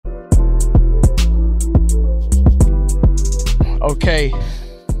Okay,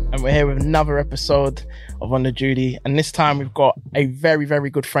 and we're here with another episode of On The Judy, and this time we've got a very,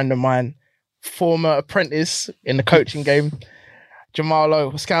 very good friend of mine, former apprentice in the coaching game, Jamal Lowe.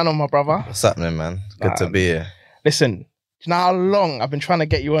 What's going on, my brother? What's happening, man? Good to be here. Listen, do you know how long I've been trying to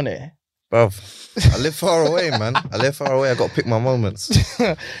get you on here? Bruv, I live far away, man. I live far away. I got to pick my moments.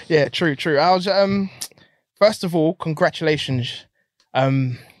 Yeah, true. I was, first of all, congratulations.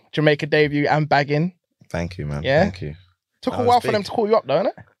 Jamaica debut and bagging. Thank you, man. Yeah? Thank you. Took a while for them to call you up, though,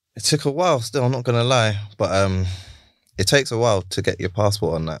 innit? It took a while still, I'm not going to lie. But it takes a while to get your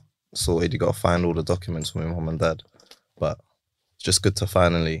passport on that sorted. You got to find all the documents from your mum and dad. But it's just good to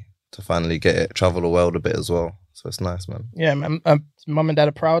finally get it, travel the world a bit as well. So it's nice, man. Yeah, man. Mum and dad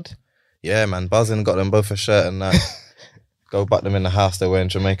are proud. Yeah, man. Buzzing, got them both a shirt and that. Go back them in the house. They're wearing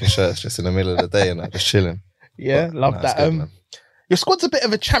Jamaican shirts just in the middle of the day and that, just chilling. Yeah, but, love that. Good, your squad's a bit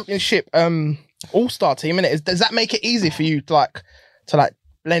of a championship all-star team, innit? Does that make it easy for you to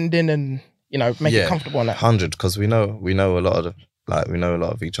blend in and make it comfortable on that? 100, because we know a lot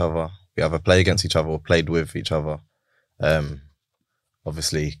of each other. We either play against each other or played with each other.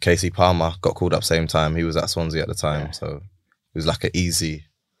 Obviously, Casey Palmer got called up same time. He was at Swansea at the time, so it was like an easy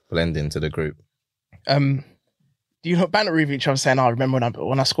blend into the group. Do you not banter with each other saying, "I remember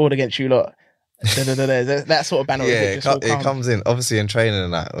when I scored against you lot"? That sort of banter. Yeah, it comes in obviously in training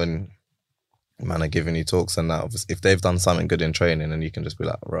and that when man are giving you talks and that. Obviously, if they've done something good in training, and you can just be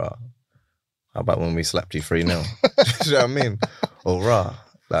like, "Rah, how about when we slapped you 3-0?" Do you know what I mean? Or rah,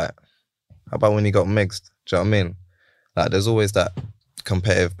 like, how about when you got mixed? Do you know what I mean? Like, there's always that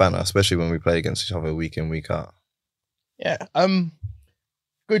competitive banter, especially when we play against each other week in, week out. Yeah.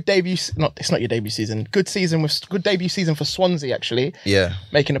 Good debut. It's not your debut season. Good debut season for Swansea, actually. Yeah.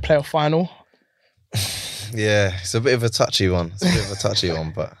 Making a playoff final. Yeah, it's a bit of a touchy one.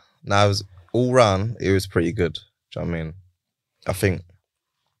 But now it was all round, it was pretty good. Do you know what I mean? I think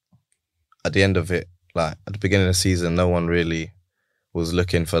at the end of it, like at the beginning of the season, no one really was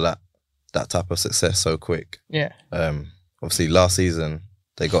looking for that type of success so quick. Yeah. Obviously last season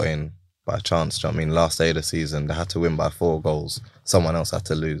they got in by chance. Do you know what I mean? Last day of the season they had to win by 4 goals. Someone else had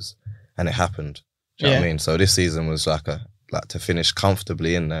to lose, and it happened. Do you know what I mean? So this season was like to finish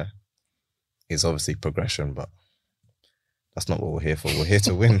comfortably in there is obviously progression, but that's not what we're here for. We're here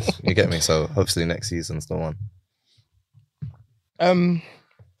to win. You get me? So hopefully next season's the one. I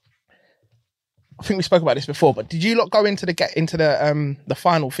think we spoke about this before, but did you lot go into the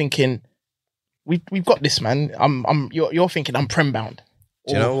final thinking we've got this, man? You're thinking I'm prem bound.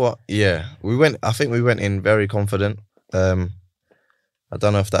 Do you know what? Yeah, I think we went in very confident. I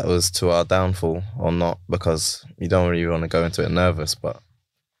don't know if that was to our downfall or not, because you don't really want to go into it nervous, but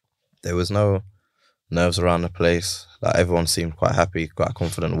there was no nerves around the place. Like, everyone seemed quite happy, quite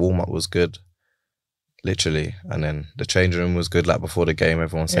confident. Warm-up was good, literally. And then the change room was good. Like, before the game,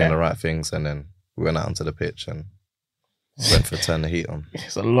 everyone saying the right things. And then we went out onto the pitch and Brentford turned the heat on.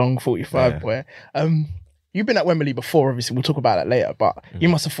 It's a long 45, boy. You've been at Wembley before, obviously. We'll talk about that later. But you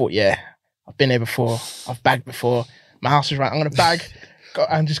must have thought, I've been here before. I've bagged before. My house is right. I'm going to bag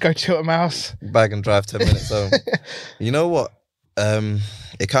and just go chill at my house. Bag and drive 10 minutes home. You know what?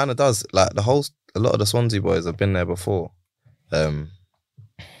 It kind of does. Like, a lot of the Swansea boys have been there before.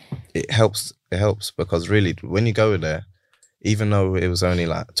 It helps because really when you go there, even though it was only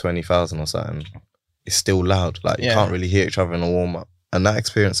like 20,000 or something, it's still loud. Like, you can't really hear each other in a warm-up, and that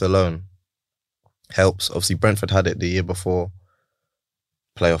experience alone helps. Obviously Brentford had it the year before,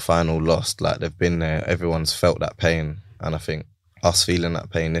 playoff final, lost. Like, they've been there, everyone's felt that pain, and I think us feeling that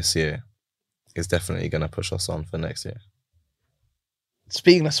pain this year is definitely going to push us on for next year.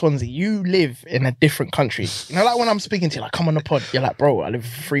 Speaking of Swansea, you live in a different country. You know, like when I'm speaking to you, like, come on the pod, you're like, bro, I live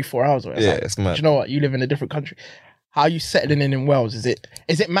 3-4 hours away. It's mad. Do you know what? You live in a different country. How are you settling in Wales? Is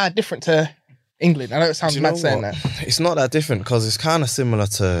it mad different to England? I know it sounds mad saying that. It's not that different because it's kind of similar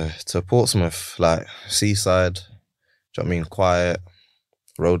to Portsmouth, like seaside. Do you know what I mean? Quiet.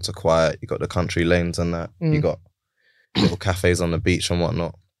 Roads are quiet. You got the country lanes and that. You got little cafes on the beach and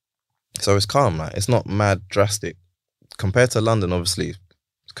whatnot. So it's calm, like, it's not mad drastic. Compared to London, obviously,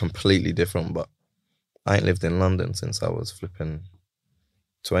 it's completely different, but I ain't lived in London since I was flipping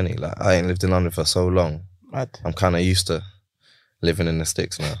 20. Like, I ain't lived in London for so long. Mad. I'm kind of used to living in the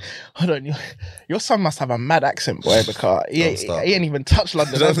sticks now. Hold on, your son must have a mad accent, boy, because he ain't even touched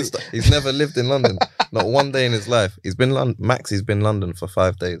London. He's never lived in London. Not one day in his life. He's been London for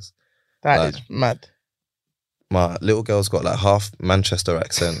 5 days. That is mad. My little girl's got like half Manchester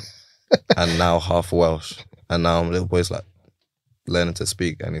accent and now half Welsh. And now my little boy's like learning to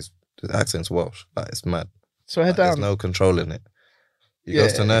speak and his accent's Welsh. Like, it's mad. So there's no controlling it. He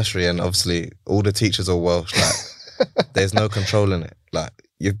goes to nursery and obviously all the teachers are Welsh. Like, there's no controlling it. Like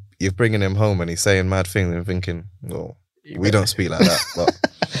you're bringing him home and he's saying mad things and you're thinking, well, we don't speak like that. But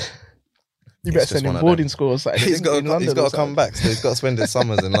you better send him boarding school or something. He's got to come back. So he's got to spend his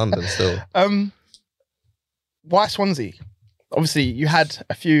summers in London still. Why Swansea? Obviously, you had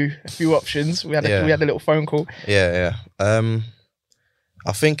a few options. We had a little phone call. Yeah.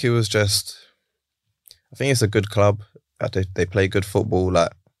 I think it was just. I think it's a good club. They play good football.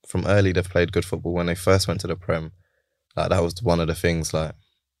 Like from early, they've played good football. When they first went to the Prem, like that was one of the things. Like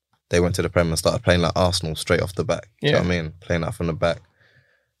they went to the Prem and started playing like Arsenal straight off the back. Do you know what I mean? Playing that from the back.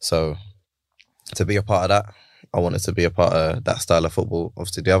 So to be a part of that, I wanted to be a part of that style of football.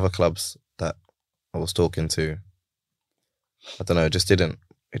 Obviously, the other clubs that I was talking to, I don't know, it just didn't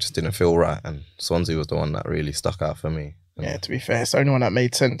feel right. And Swansea was the one that really stuck out for me. Yeah, to be fair, it's the only one that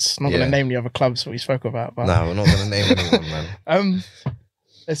made sense. I'm not going to name the other clubs we spoke about. But... No, we're not going to name anyone, man.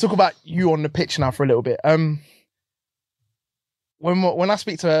 Let's talk about you on the pitch now for a little bit. When I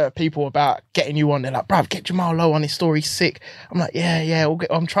speak to people about getting you on, they're like, bruv, get Jamal Lowe on, his story's sick. I'm like, yeah,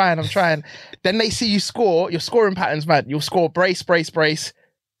 I'm trying. Then they see you score, your scoring pattern's mad. You'll score brace,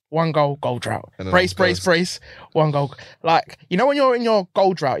 one goal drought. Brace, one goal. Like, you know when you're in your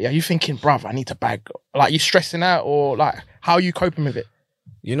goal drought, you're thinking, bruv, I need to bag. Like, you stressing out or like, how are you coping with it?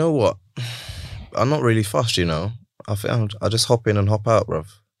 You know what? I'm not really fussed, you know. I just hop in and hop out, bruv.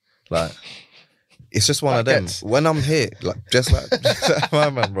 Like... It's just one of them. When I'm here, like just like my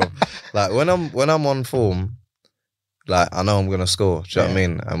man, bro. Like when I'm on form, like I know I'm gonna score. Do you know what I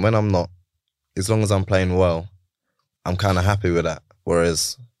mean? And when I'm not, as long as I'm playing well, I'm kind of happy with that.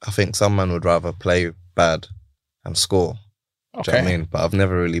 Whereas I think some man would rather play bad and score. Do you know what I mean? But I've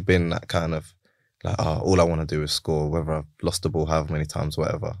never really been that kind of like, all I want to do is score, whether I've lost the ball however many times,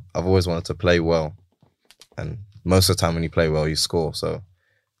 whatever. I've always wanted to play well, and most of the time when you play well, you score. So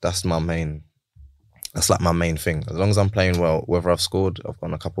that's my main. That's like my main thing. As long as I'm playing well, whether I've scored, I've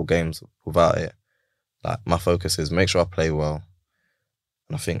gone a couple games without it. Like my focus is make sure I play well,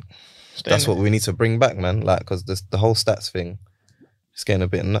 and I think that's what we need to bring back, man. Like because the whole stats thing, it's getting a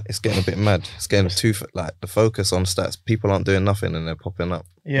bit mad. It's getting too like the focus on stats. People aren't doing nothing and they're popping up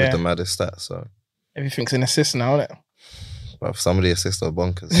with the maddest stats. So everything's an assist now, isn't it? Well, some of the assists are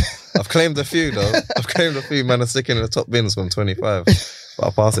bonkers. I've claimed a few though. Man are sticking in the top bins from 25. But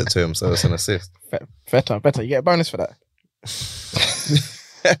I'll pass it to him, so it's an assist. Better. You get a bonus for that.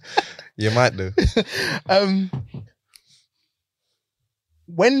 You might do.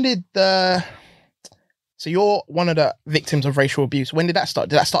 When did so you're one of the victims of racial abuse. When did that start?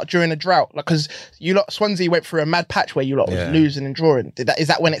 Did that start during a drought? Like, because you lot, Swansea went through a mad patch where you lot was losing and drawing. Is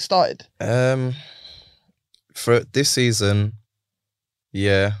that when it started? For this season,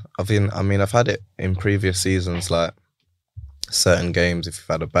 yeah. I've had it in previous seasons, like certain games, if you've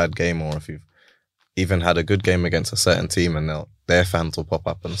had a bad game or if you've even had a good game against a certain team and their fans will pop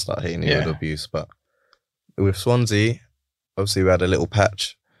up and start hitting you with abuse. But with Swansea, obviously we had a little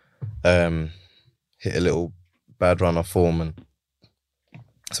patch, hit a little bad run of form, and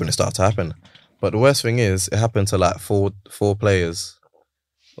that's when it started to happen. But the worst thing is, it happened to like four players,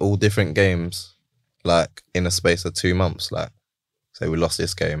 all different games, like in a space of 2 months. Like, say we lost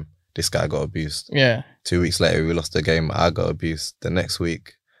this game, this guy got abused. Yeah. 2 weeks later, we lost the game, I got abused. The next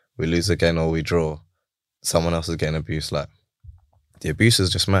week, we lose again or we draw, someone else is getting abused. Like, the abuse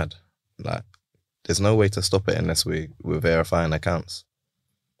is just mad. Like, there's no way to stop it unless we're verifying accounts.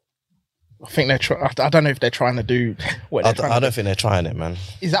 I think they're I don't know if they're trying to do what they're trying to do. I don't think they're trying it, man.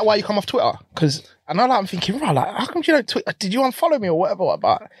 Is that why you come off Twitter? Because I know, like, I'm thinking, right, like, how come you don't tweet? Did you unfollow me or whatever?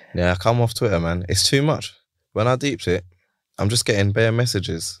 But yeah, I come off Twitter, man. It's too much. When I deeped it, I'm just getting bare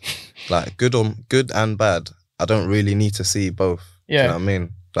messages, like good and bad. I don't really need to see both. Yeah. Do you know what I mean?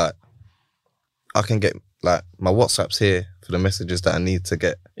 Like, I can get, like, my WhatsApp's here for the messages that I need to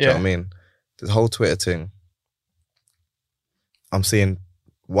get. Do you know what I mean? The whole Twitter thing, I'm seeing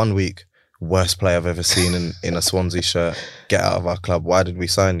 1 week, worst player I've ever seen in a Swansea shirt. Get out of our club. Why did we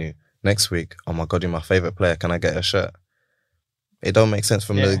sign you? Next week, oh my God, you're my favourite player. Can I get a shirt? It don't make sense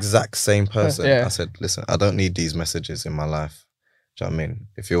from the exact same person. I said, listen, I don't need these messages in my life. Do you know what I mean?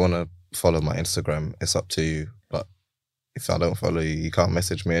 If you want to follow my Instagram, it's up to you. But if I don't follow you, you can't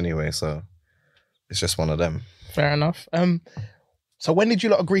message me anyway. So it's just one of them. Fair enough. So when did you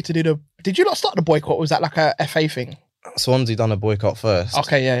lot agree to do did you lot start the boycott? Or was that like a FA thing? Swansea done a boycott first.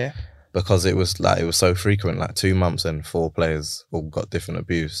 Okay, yeah. Because it was so frequent, like 2 months and 4 players all got different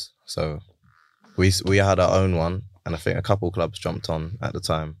abuse. So we had our own one. And I think a couple clubs jumped on at the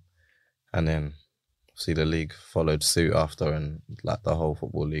time. And then, see, the league followed suit after, and like the whole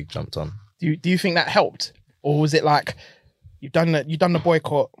football league jumped on. Do you think that helped? Or was it like, you've done the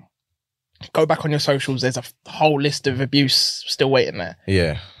boycott, go back on your socials, there's a whole list of abuse still waiting there.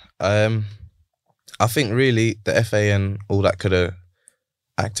 Yeah. I think really the FA and all that could have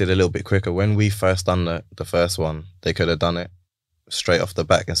acted a little bit quicker. When we first done the first one, they could have done it straight off the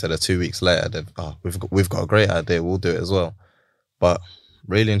back instead of 2 weeks later. We've got a great idea, we'll do it as well. But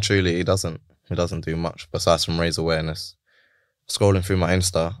really and truly, it doesn't do much besides from raise awareness. Scrolling through my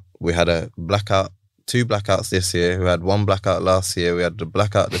Insta, we had a blackout, 2 blackouts this year. We had 1 blackout last year. We had the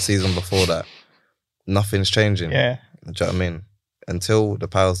blackout the season before that. Nothing's changing. Yeah. Do you know what I mean? Until the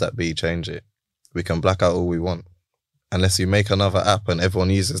powers that be change it, we can black out all we want. Unless you make another app and everyone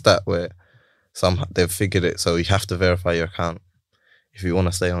uses that where they've figured it, so you have to verify your account if you want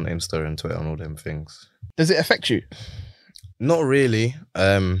to stay on Insta and Twitter and all them things. Does it affect you? Not really.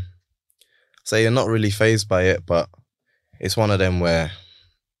 So you're not really fazed by it, but it's one of them where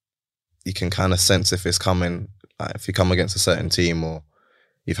you can kind of sense if it's coming. Like if you come against a certain team, or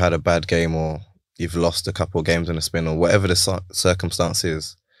you've had a bad game, or you've lost a couple of games in a spin, or whatever the circumstance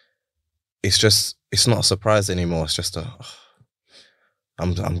is, it's not a surprise anymore. It's just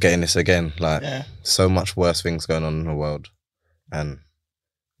I'm getting this again. Like so much worse things going on in the world, and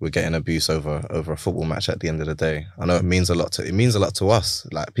we're getting abuse over a football match at the end of the day. I know it means a lot to us.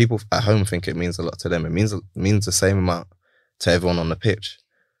 Like people at home think it means a lot to them. It means the same amount to everyone on the pitch.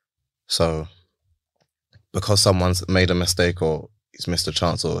 So because someone's made a mistake, or he's missed a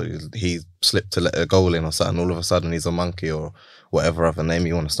chance, or he slipped to let a goal in or something, all of a sudden he's a monkey, or whatever other name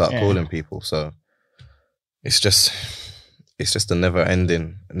you want to start calling people. So it's just a never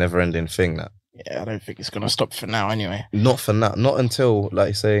ending thing that. Yeah, I don't think it's going to stop for now anyway. Not for now. Not until, like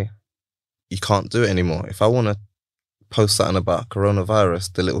you say, you can't do it anymore. If I want to post something about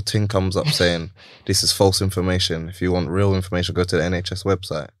coronavirus, the little ting comes up saying, this is false information. If you want real information, go to the NHS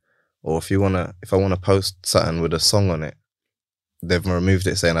website. Or if I want to post something with a song on it, they've removed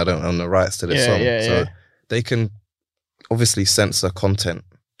it saying I don't own the rights to this song. So they can obviously censor content.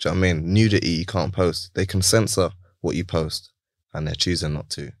 Do you know what I mean? Nudity you can't post. They can censor what you post, and they're choosing not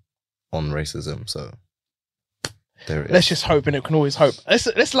to on racism. So there it is. Let's just hope, and it can always hope.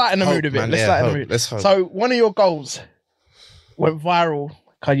 Let's lighten the mood a bit. Let's hope. So one of your goals went viral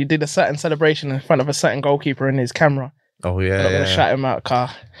because you did a certain celebration in front of a certain goalkeeper and his camera. Oh yeah, I'm gonna shout him out,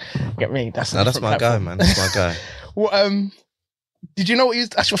 car. Get me? That's my guy, man. That's my guy. Well, did you know what he was?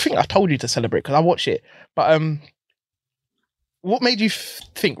 Actually, I think I told you to celebrate because I watched it. But what made you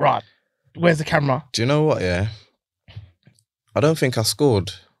think? Right, where's the camera? Do you know what? Yeah, I don't think I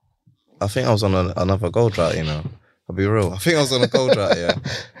scored. I think I was on another goal drought. You know, I'll be real. I think I was on a goal drought. Yeah,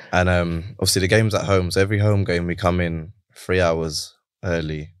 and obviously the game's at home, so every home game we come in 3 hours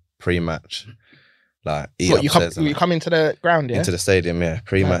early, pre-match. Like eat upstairs. You come into the ground, yeah? Into the stadium, yeah.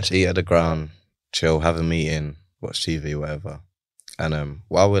 Pre-match, eat at the ground, chill, have a meeting, watch TV, whatever. And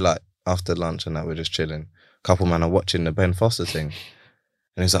while we're like after lunch and that, we're just chilling. A couple man are watching the Ben Foster thing,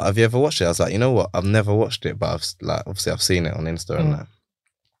 and he's like, "Have you ever watched it?" I was like, "You know what? I've never watched it, but I've seen it on Insta and that."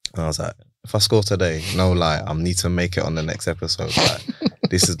 And I was like, "If I score today, no lie, I need to make it on the next episode. Like,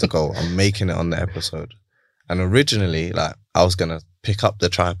 this is the goal. I'm making it on the episode." And originally, like, I was gonna pick up the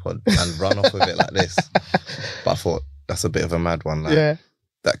tripod and run off with it like this, but I thought that's a bit of a mad one. Like,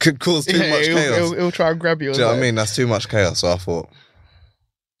 that could cause too much chaos. He'll try and grab you. Do you know what I mean? That's too much chaos. So I thought,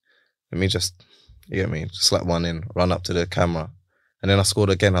 let me just, you get me, just slap one in, run up to the camera, and then I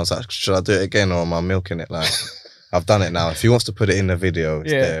scored again. I was like, should I do it again, or am I milking it? Like, I've done it now. If he wants to put it in the video,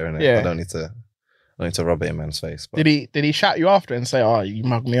 it's there, innit? I don't need to rub it in man's face. But. Did he shout you after and say, "Oh, you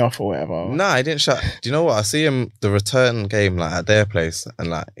mugged me off" or whatever? Nah, he didn't shout. Do you know what? I see him the return game like at their place, and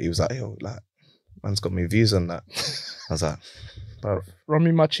like he was like, "Yo, like, man's got me views on that." I was like, "Bro, run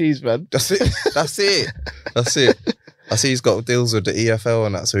me my cheese, man." That's it. I see he's got deals with the EFL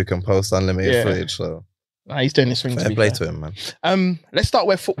and that, so he can post unlimited footage. So he's doing this thing. Fair play to him, man. Let's start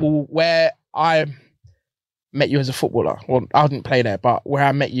with football, where I met you as a footballer. Well, I didn't play there, but where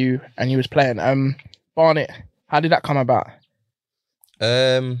I met you and you was playing. Barnet, how did that come about?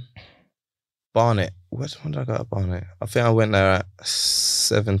 Barnet. When did I go to Barnet? I think I went there at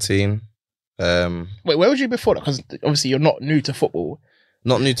 17. Wait, where was you before that? Because obviously you're not new to football.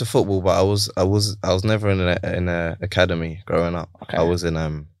 Not new to football, but I was never in an academy growing up. Okay. I was in I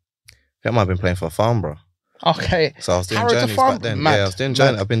think I might have been playing for Farnborough. Okay. So I was doing journeys back then. Mad. Yeah, I was doing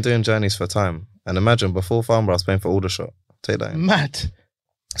journeys. I've been doing journeys for time. And imagine before Farnborough I was playing for Aldershot. Take that in. Mad.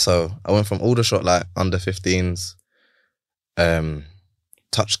 So I went from Aldershot, like under 15s,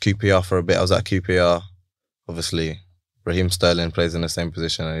 touched QPR for a bit. I was at QPR. Obviously, Raheem Sterling plays in the same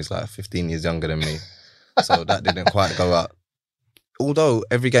position and he's like 15 years younger than me. So that didn't quite go out. Although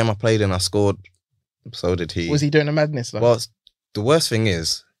every game I played in, I scored. So did he. Was he doing a madness? Though? Well, the worst thing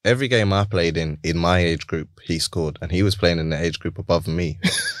is, every game I played in my age group, he scored, and he was playing in the age group above me. Do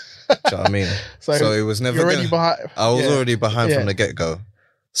you know what I mean? So it was never you're already behind. I was already behind from the get-go.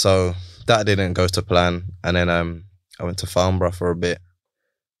 So that didn't go to plan. And then I went to Farnborough for a bit.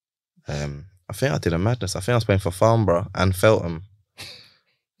 I think I did a madness. I think I was playing for Farnborough and Feltham.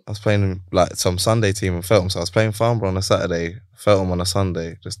 I was playing like some Sunday team in Feltham. So I was playing Farnborough on a Saturday, Feltham on a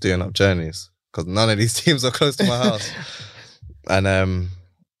Sunday, just doing up journeys. Because none of these teams are close to my house. And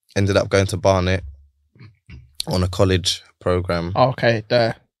ended up going to Barnet on a college program. Oh, okay,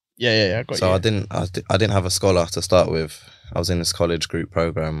 there. Yeah. I got so you. I didn't have a scholar to start with. I was in this college group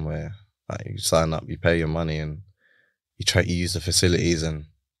program where like, you sign up, you pay your money, and you use the facilities, and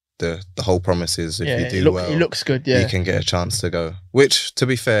the whole promise is if you do well, it looks good. Yeah, you can get a chance to go. Which, to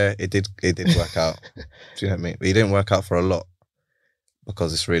be fair, it did work out. Do you know what I mean? But it didn't work out for a lot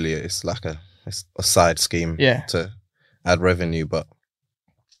because it's like a side scheme to add revenue, but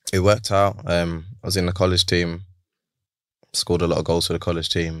it worked out. I was in the college team, scored a lot of goals for the college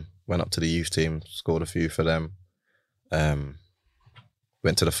team, went up to the youth team, scored a few for them.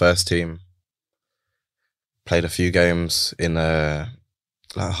 Went to the first team, played a few games in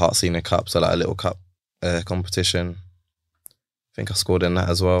like Heart Senior Cup, so like a little cup competition. I think I scored in that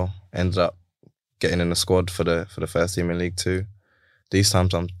as well. Ended up getting in the squad for the first team in League Two. These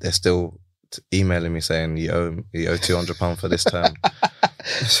times they're still emailing me saying you owe £200 for this term.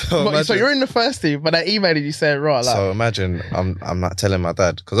 So you're in the first team, but they emailed you saying right. Like, so imagine I'm not telling my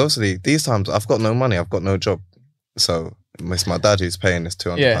dad, because obviously these times I've got no money, I've got no job, so it's my dad who's paying this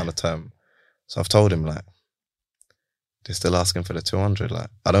 £200 a term. So I've told him like, they're still asking for the 200. Like,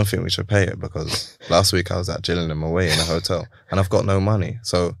 I don't think we should pay it because last week I was at Gillingham away in a hotel and I've got no money.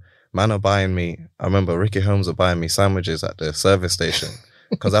 So man are buying me. I remember Ricky Holmes are buying me sandwiches at the service station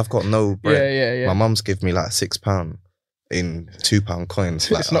because I've got no bread. Yeah. My mum's give me like £6 in £2 coins.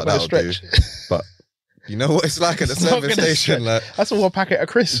 Like, it's not gonna stretch. But you know what it's like at the service station. Like, that's all a packet of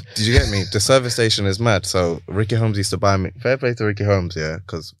crisps. Did you get me? The service station is mad. So Ricky Holmes used to buy me. Fair play to Ricky Holmes, yeah,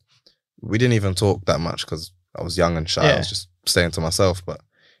 because we didn't even talk that much because I was young and shy. I was just staying to myself. But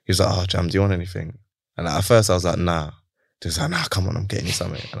he was like, "Oh, Jam, do you want anything?" And at first I was like, "Nah." He was like, "Nah, come on, I'm getting you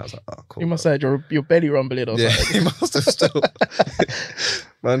something." And I was like, "Oh, cool." You must have had your belly rumbling or something. He must have still.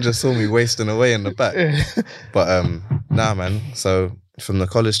 Man just saw me wasting away in the back. But nah, man. So from the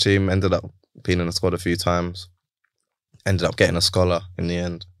college team, ended up being in the squad a few times. Ended up getting a scholar in the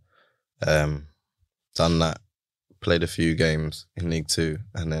end. Done that. Played a few games in League Two,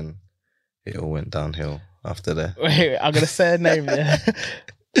 and then it all went downhill after that. Wait, I'm gonna say a name. Yeah,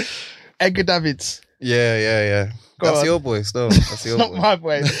 Edgar Davids. Yeah. That's your boy still. That's your boy. Not my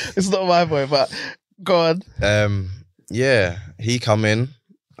boy. It's not my boy, but go on. Yeah, he come in.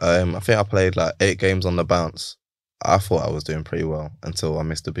 I think I played like 8 games on the bounce. I thought I was doing pretty well until I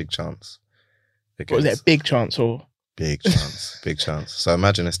missed a big chance. What was it, a big chance or? Big chance, big chance. So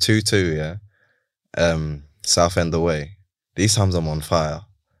imagine it's 2-2, yeah? Southend away. These times I'm on fire.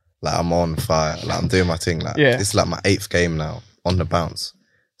 Like, I'm on fire. Like, I'm doing my thing. Like, this is like my 8th game now on the bounce.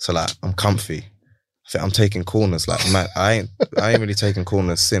 So, like, I'm comfy. I think I'm taking corners. Like, man, I ain't really taken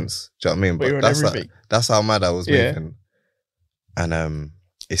corners since. Do you know what I mean? But that's how mad I was moving. And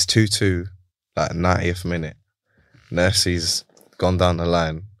it's 2-2, like 90th minute. Nursey's gone down the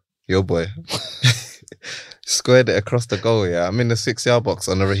line. Your boy squared it across the goal. Yeah, I'm in the 6-yard box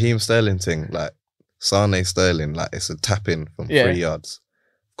on a Raheem Sterling thing. Like Sane Sterling. Like, it's a tap in from 3 yards.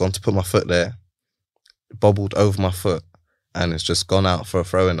 Gone to put my foot there, bobbled over my foot, and it's just gone out for a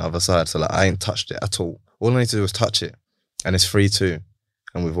throw in the other side. So like, I ain't touched it at all. All I need to do is touch it, and it's 3-2,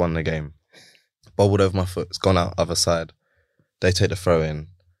 and we've won the game. Bobbled over my foot. It's gone out other side. They take the throw in.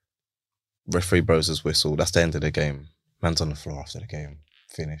 Referee blows his whistle. That's the end of the game. Man's on the floor after the game.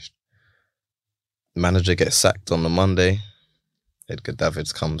 Finished. Manager gets sacked on the Monday. Edgar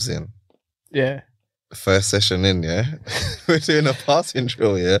Davids comes in. Yeah. First session in, yeah. We're doing a passing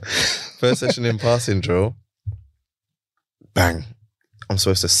drill, yeah. First session in passing drill. Bang. I'm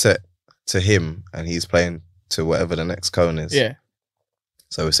supposed to set to him and he's playing to whatever the next cone is. Yeah.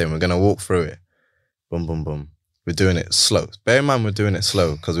 So we're saying we're going to walk through it. Boom, boom, boom. We're doing it slow. Bear in mind we're doing it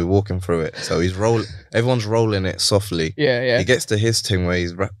slow because we're walking through it. So everyone's rolling it softly. Yeah. He gets to his thing where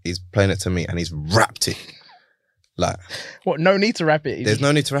he's playing it to me and he's wrapped it. Like, what? No need to wrap it. There's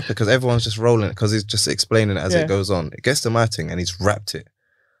no need to wrap it because everyone's just rolling it because he's just explaining it as it goes on. It gets to my thing and he's wrapped it.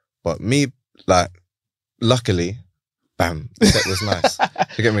 But me, like, luckily, bam, the set was nice.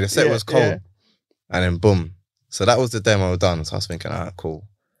 You get me? The set was cold. Yeah. And then boom. So that was the demo done. So I was thinking, all right, cool.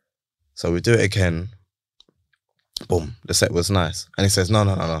 So we do it again. Boom. The set was nice. And he says,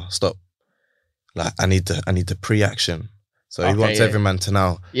 no, stop. Like, I need the pre-action. So he wants every man to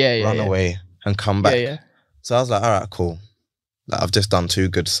now run away and come back. Yeah. So I was like, all right, cool. Like, I've just done 2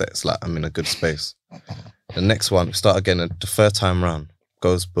 good sets. Like, I'm in a good space. The next one, we start again. The third time round,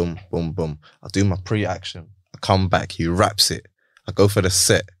 goes boom, boom, boom. I do my pre-action. I come back. He wraps it. I go for the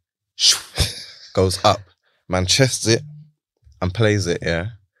set. Goes up. Man chests it and plays it, yeah. And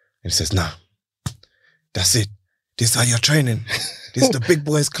he says, nah, that's it. This is how you're training. This is the big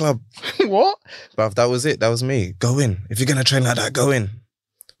boys club. What? Bruv, that was it. That was me. Go in. If you're going to train like that, go in.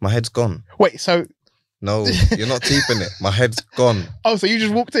 My head's gone. Wait, so... No, you're not keeping it. My head's gone. Oh, so you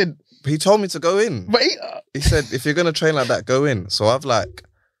just walked in? He told me to go in. But he said, if you're going to train like that, go in. So I've like...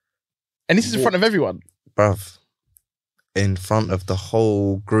 And this is in front of everyone? Bruv, in front of the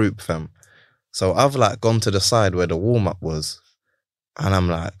whole group, fam. So I've like gone to the side where the warm-up was. And I'm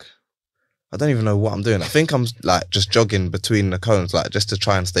like, I don't even know what I'm doing. I think I'm like just jogging between the cones, like just to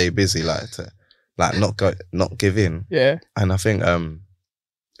try and stay busy, like to like not give in. Yeah. And I think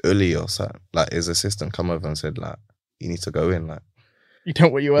Uli or something, like his assistant come over and said like, you need to go in. Like, you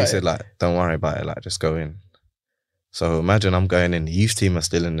don't what you were. He said like, don't worry about it, like just go in. So imagine I'm going in, the youth team are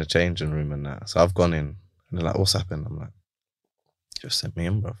still in the changing room and that. So I've gone in and they're like, what's happened? I'm like, just sent me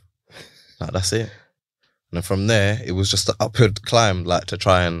in, bro. Like, that's it. And then from there, it was just an upward climb, like to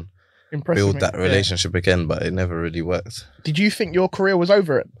try and build that relationship again, but it never really worked. Did you think your career was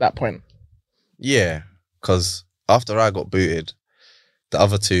over at that point? Yeah, because after I got booted, the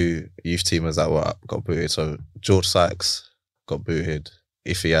other 2 youth teamers that were up got booted. So George Sykes got booted,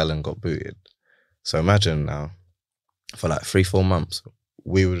 Ife Allen got booted. So imagine now, for like 3-4 months,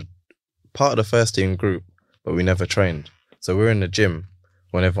 we were part of the first team group, but we never trained. So we were in the gym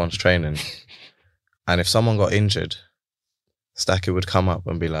when everyone's training. And if someone got injured, Stacky would come up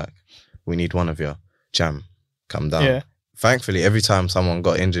and be like, we need one of you. Jam, come down. Yeah. Thankfully, every time someone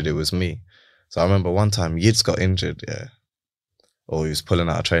got injured, it was me. So I remember one time, Yids got injured, yeah. Or he was pulling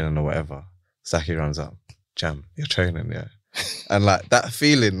out of training or whatever. Stacky runs up, Jam, you're training, yeah. And like that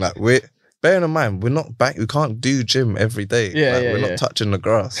feeling, like bearing in mind, we're not back, we can't do gym every day. Yeah, like, we're not touching the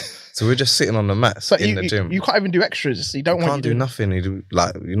grass. So we're just sitting on the mats so in the gym. You can't even do extras. You don't you want can't do nothing. You're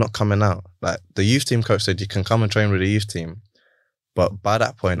not coming out. Like the youth team coach said, you can come and train with the youth team. But by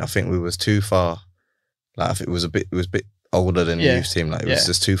that point, I think we was too far. Like I think it was a bit older than the youth team. Like it was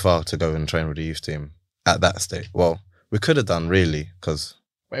just too far to go and train with the youth team at that stage. Well, we could have done really because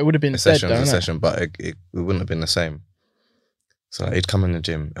it would have been a session, but it wouldn't have been the same. So like, he'd come in the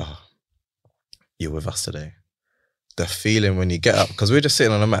gym. Oh, you're with us today. The feeling when you get up, because we're just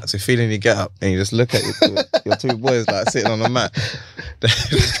sitting on the mat, so feeling you get up and you just look at your 2 boys like sitting on the mat. They're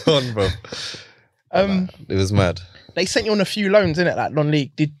just gone, bro. It was mad. They sent you on a few loans, innit, like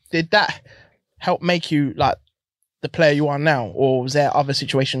non-league. Did that help make you like the player you are now, or was there other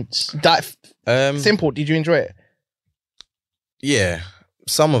situations? Simple. Did you enjoy it? Yeah,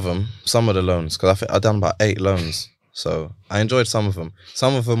 some of the loans, because I think I've done about 8 loans, so I enjoyed some of them.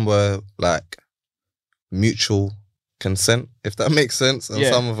 Some of them were like mutual consent, if that makes sense, and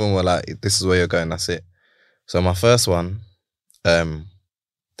some of them were like, this is where you're going, that's it. So my first one,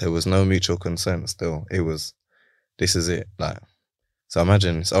 there was no mutual consent still. It was, this is it. Like, so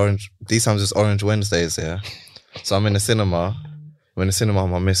imagine it's orange, these times it's Orange Wednesdays, yeah. So I'm in the cinema, with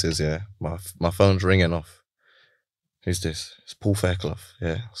my missus, yeah. My phone's ringing off. Who's this? It's Paul Fairclough,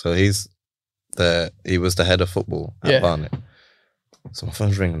 yeah. So he was the head of football at Barnet. So my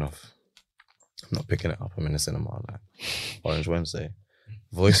phone's ringing off. I'm not picking it up. I'm in the cinema, like Orange Wednesday.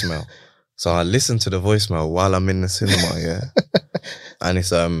 Voicemail. So I listen to the voicemail while I'm in the cinema, yeah. And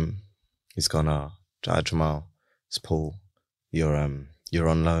it's he's gone, Jamal, it's Paul. You're on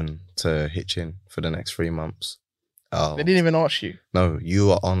loan to Hitchin for the next 3 months. They didn't even ask you. No,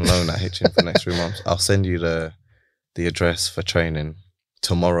 you are on loan at Hitchin for the next 3 months. I'll send you the address for training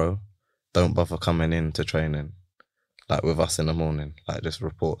tomorrow. Don't bother coming in to training, like with us in the morning. Like just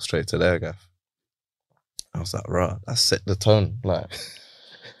report straight to their gaff. I was like, right, that set the tone. Like,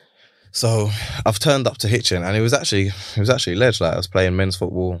 so I've turned up to Hitchin, and it was actually ledge. Like I was playing men's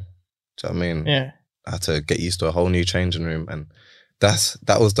football. Do you know what I mean? Yeah. I had to get used to a whole new changing room, and that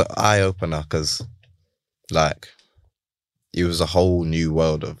was the eye opener, because like it was a whole new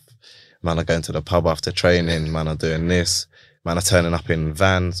world of man are going to the pub after training, man are doing this, man are turning up in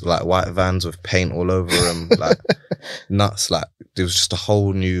vans, like white vans with paint all over them, like nuts. Like it was just a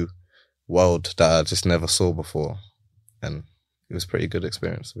whole new world that I just never saw before, and it was a pretty good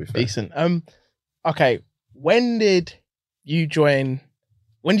experience, to be fair. Decent. Okay, when did you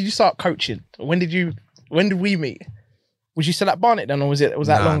start coaching? When did we meet? Was you still at Barnet then, or was that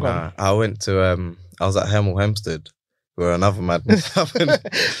long gone? I went to I was at Hemel Hempstead, where another madness happened.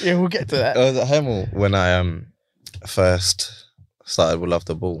 Yeah, we'll get to that. I was at Hemel when I first started with Love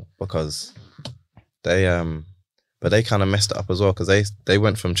the Ball because but they kind of messed it up as well because they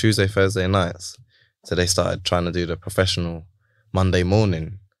went from Tuesday, Thursday nights to they started trying to do the professional Monday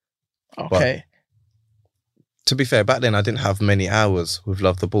morning. Okay. But to be fair, back then I didn't have many hours with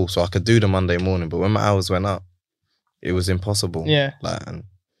Love the Ball, so I could do the Monday morning. But when my hours went up, it was impossible. Yeah. Like, and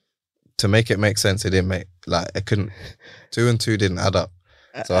to make it make sense, it didn't make it couldn't. 2 and 2 didn't add up,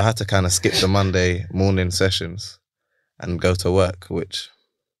 so I had to kind of skip the Monday morning sessions and go to work, which,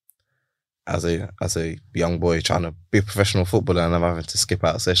 as a young boy trying to be a professional footballer and I'm having to skip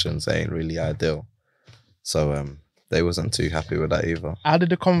out sessions, ain't really ideal. So they wasn't too happy with that either. How did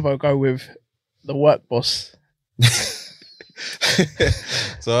the convo go with the work boss?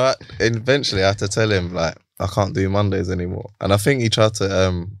 So eventually I had to tell him like I can't do Mondays anymore, and I think he tried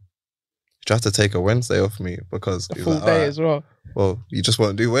to take a Wednesday off me because A full day as well. Well, you just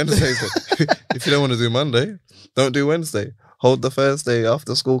won't do Wednesdays. If you don't want to do Monday, don't do Wednesday. Hold the Thursday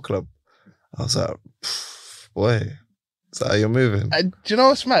after school club. I was like, boy, is that how you're moving? Do you know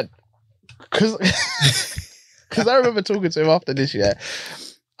what's mad? Because I remember talking to him after this year.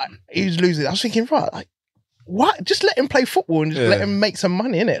 He was losing. I was thinking, right, like, what? Just let him play football and just let him make some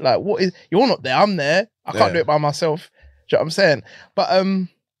money, innit? Like, what is? You're not there. I'm there. I can't do it by myself. Do you know what I'm saying? But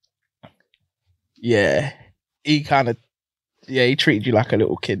yeah, he kind of, he treated you like a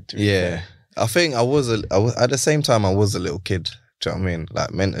little kid. Yeah, I think I was at the same time I was a little kid. Do you know what I mean?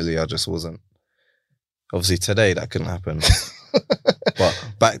 Like mentally, I just wasn't. Obviously, today that couldn't happen.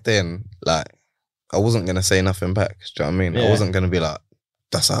 But back then, like, I wasn't gonna say nothing back. Do you know what I mean? Yeah. I wasn't gonna be like,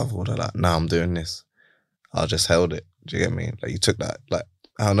 "That's out of order." Like, now I'm doing this. I just held it. Do you get me? Like, you took that, like,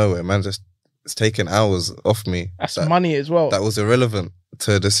 out of nowhere, man. Just it's taking hours off me. That's money as well. That was irrelevant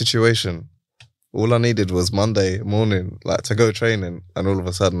to the situation. All I needed was Monday morning, like, to go training, and all of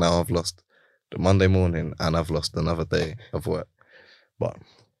a sudden now I've lost the Monday morning and I've lost another day of work. But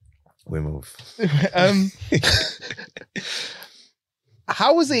we move.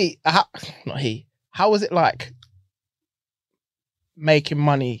 How was he? How was it like making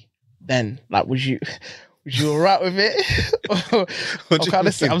money then? Like, was you all right with it?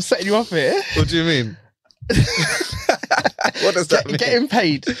 I'm setting you up here. What do you mean? What does that mean? Getting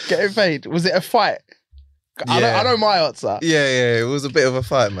paid. Was it a fight? I know my answer. Yeah, it was a bit of a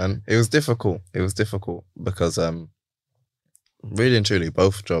fight, man. It was difficult. Because really and truly,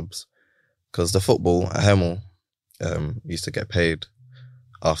 both jobs. Because the football at Hemel used to get paid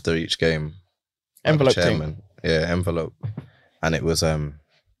after each game. Envelope chairman. Yeah, envelope. And it was at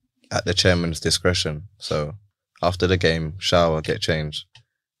the chairman's discretion. So after the game, shower, get changed,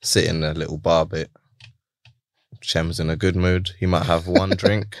 sit in a little bar bit. Chairman's in a good mood. He might have one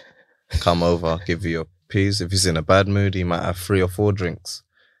drink, come over, give you your piece. If he's in a bad mood, he might have 3 or 4 drinks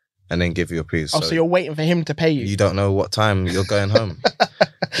and then give you a piece. Oh, so you're waiting for him to pay you? You don't know what time you're going home.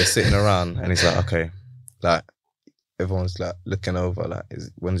 You're sitting around and he's like, okay. Like, everyone's like looking over, like,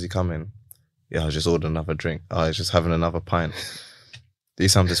 when's he coming? Yeah, I'll just order another drink. Oh, he's just having another pint.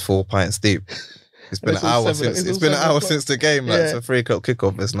 These times it's 4 pints deep. It's been an hour since the game. Like, it's a 3 o'clock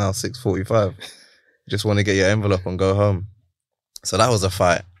kickoff. It's now 6:45. You just want to get your envelope and go home. So that was a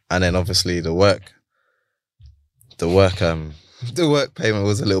fight. And then obviously the work payment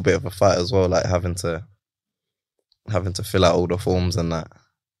was a little bit of a fight as well. Like having to fill out all the forms and that.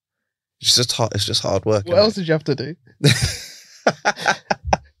 It's just hard. It's just hard work. What else did you have to do?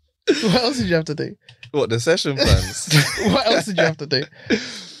 What else did you have to do? What, the session plans? What else did you have to do?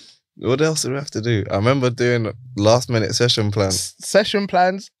 What else did we have to do? I remember doing last minute session plans. Session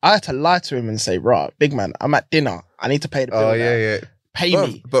plans. I had to lie to him and say, right, big man, I'm at dinner. I need to pay the bill. Oh, yeah. Pay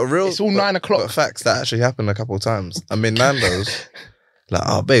me. But it's all 9 o'clock. But facts, that actually happened a couple of times. I'm in Nando's. Like,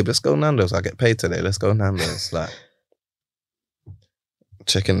 oh, babe, let's go Nando's. I get paid today. Let's go Nando's. Like,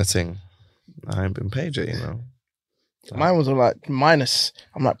 checking the thing. I ain't been paid yet, you know. Like, mine was all like minus.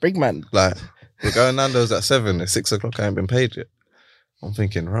 I'm like, big man. Like, we're going Nando's at 7. It's 6 o'clock. I ain't been paid yet. I'm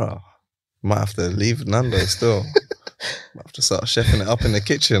thinking, rah, might have to leave Nando's still. Might have to start chefing it up in the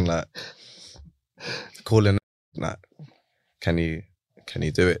kitchen. Like, calling, like, can you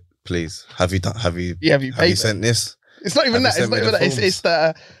do it, please? Have you sent this? It's not even that. It's not even that. It's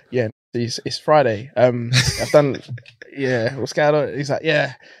the it's Friday. I've done. Yeah, what's going on? He's like,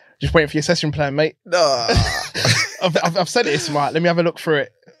 yeah, just waiting for your session plan, mate. No, I've said it. It's smart. Let me have a look through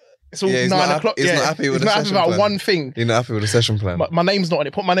it. It's all 9 o'clock. He's not happy with the session plan. About one thing. You're not happy with the session plan. My name's not on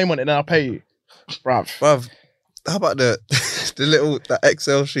it. Put my name on it, and I'll pay you, bruv. How about the little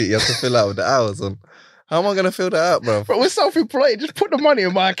Excel sheet you have to fill out with the hours on? How am I going to fill that out, bro? But we're self-employed. Just put the money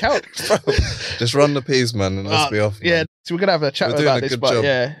in my account. Bro, just run the peas, man, and let's be off. Man. Yeah, so we're going to have a chat about this, but job.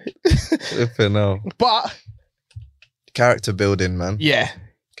 yeah. Flipping hell. But Character building, man. Yeah.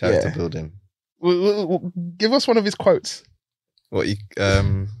 Character building. Give us one of his quotes. What you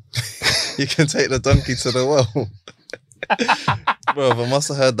you can take the donkey to the well. Bro, I must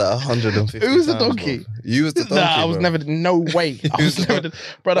have heard that 150 Who was the times, donkey? bro. You was the donkey. Nah, I was bro. never. No way. I was never.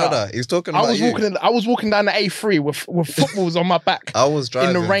 Brother, he's talking about you. I was walking down the A3 with footballs on my back. I was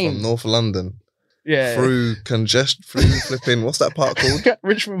driving in the rain from North London Yeah. through flipping, what's that park called?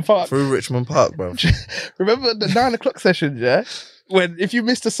 Richmond Park. Through Richmond Park, bro. Remember the 9 o'clock sessions, yeah? When if you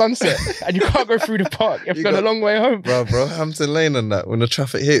miss the sunset and you can't go through the park, you have to go a long way home. Bro, Hampton Lane and that, when the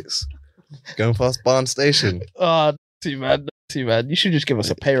traffic hits, going past Barn Station. Oh, too man. You should just give us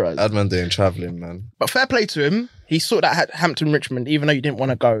a pay rise. Adman doing travelling, man. But fair play to him. He sorted out Hampton Richmond, even though you didn't want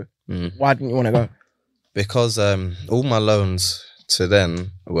to go. Why didn't you want to go? Because all my loans to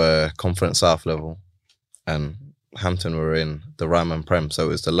then were Conference South level, and Hampton were in the Ryman Prem, so it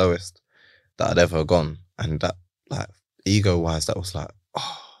was the lowest that I'd ever gone. And that, like, ego-wise, that was like,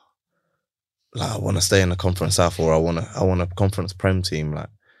 oh, like I want to stay in the Conference South, or I want a Conference Prem team, like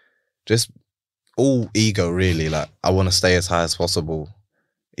just all ego, really. Like I want to stay as high as possible,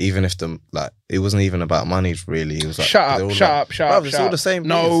 even if it wasn't even about money, really. It was like shut up. It's all the same.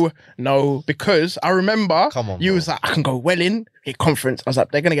 No, because I remember you bro. was like, I can go Welling, hit Conference. I was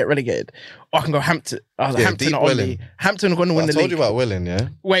like, they're gonna get relegated, or I can go Hampton. I was like, Hampton or Ollie. Hampton are going to win the league. I told you about Welling, yeah.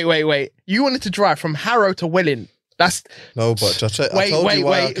 Wait. You wanted to drive from Harrow to Welling. That's no, but I told you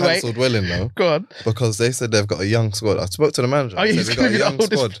why I cancelled Welling though. Go on. Because they said they've got a young squad. I spoke to the manager. Oh, They said we got a young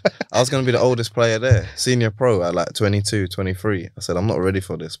squad. I was going to be the oldest player there, senior pro at like 22, 23. I said, I'm not ready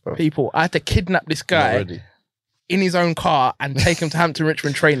for this, bro. People, I had to kidnap this guy in his own car and take him to Hampton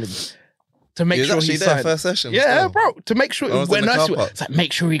Richmond training to make sure he's there first session. Yeah, bro. To make sure it's like,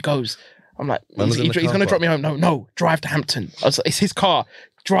 make sure he goes. I'm like, he's going to drop me home. No, drive to Hampton. I was like, it's his car.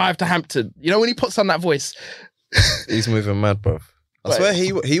 Drive to Hampton. You know when he puts on that voice. He's moving mad, bro. I swear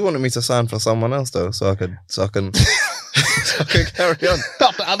he wanted me to sign for someone else though, so I can carry on.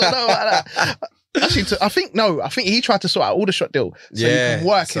 I don't know about that. Actually, I think he tried to sort out Aldershot deal so you can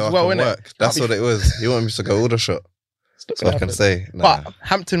work as well, innit? That's what it was. He wanted me to go Aldershot. So I can say, nah. But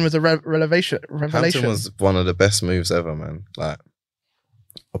Hampton was a revelation. Hampton was one of the best moves ever, man. Like,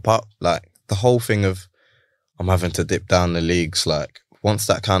 apart, like the whole thing of I'm having to dip down the leagues. Like once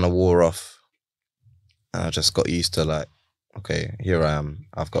that kind of wore off. And I just got used to like, okay, here I am.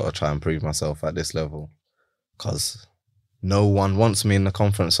 I've got to try and prove myself at this level because no one wants me in the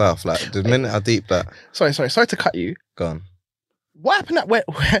Conference South. Like the minute I deep that. Sorry to cut you. Go on. What happened at where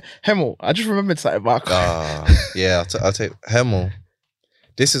Hemel? I just remembered something about. Yeah, I'll take Hemel.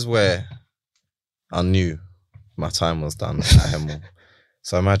 This is where I knew my time was done at Hemel.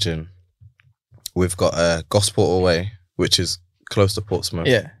 So imagine we've got Gosport away, which is close to Portsmouth.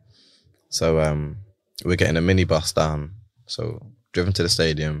 Yeah. So we're getting a minibus down. So driven to the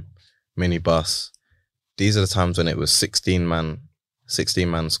stadium, minibus. These are the times when it was 16 man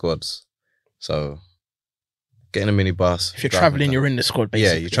squads. So getting a minibus. If you're traveling, you're in the squad,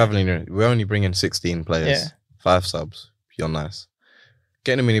 basically. Yeah, you're traveling. We're only bringing 16 players. Yeah. 5 subs. You're nice.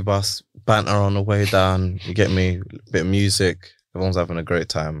 Getting a minibus, banter on the way down. You get me, a bit of music. Everyone's having a great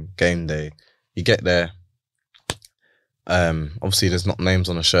time. Game day. You get there. Obviously, there's not names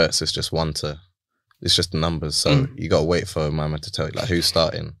on the shirts. It's just it's just the numbers. So you got to wait for Mama to tell you like who's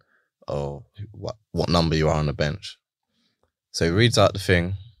starting or what number you are on the bench. So he reads out the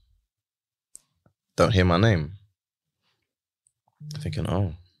thing. Don't hear my name. Thinking,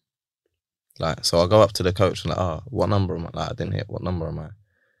 oh. Like, so I go up to the coach and like, oh, what number am I? Like, I didn't hear, what number am I?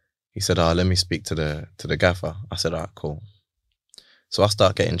 He said, oh, let me speak to the gaffer. I said, all right, cool. So I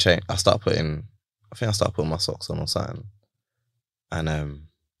start getting changed. I start putting my socks on or something. And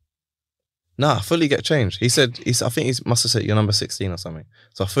I fully get changed. He said, I think he must have said you're number 16 or something.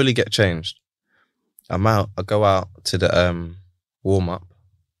 So I fully get changed. I'm out. I go out to the warm up,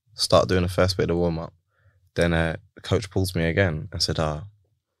 start doing the first bit of the warm up. Then the coach pulls me again and said, the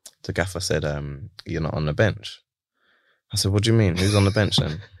gaffer said, you're not on the bench. I said, what do you mean? Who's on the bench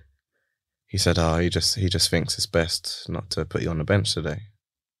then? He said, he just thinks it's best not to put you on the bench today.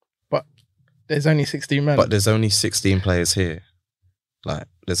 But there's only 16 men. But there's only 16 players here. Like,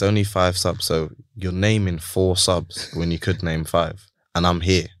 there's only 5 subs, so you're naming 4 subs when you could name 5. And I'm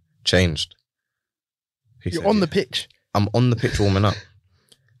here, changed. You're on the pitch. I'm on the pitch warming up.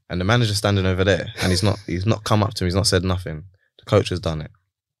 And the manager's standing over there, and he's not come up to me, he's not said nothing. The coach has done it.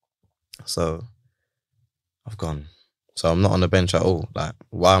 So I've gone. So I'm not on the bench at all. Like,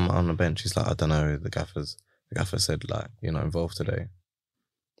 why am I on the bench? He's like, I don't know. The gaffer said, like, you're not involved today.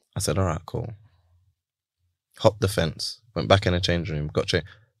 I said, all right, cool. Hopped the fence, went back in the change room, got changed.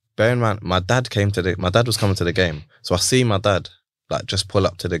 bear in mind, my dad was coming to the game. So I see my dad like just pull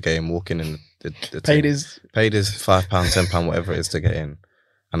up to the game, walking in the Paid thing. his. Paid his £5, £10, whatever it is to get in.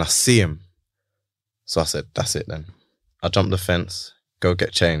 And I see him. So I said, that's it then. I jumped the fence, go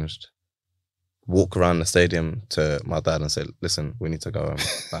get changed, walk around the stadium to my dad and say, listen, we need to go home.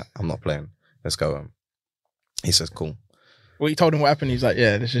 Like, I'm not playing. Let's go home. He says, cool. Well, you told him what happened. He's like,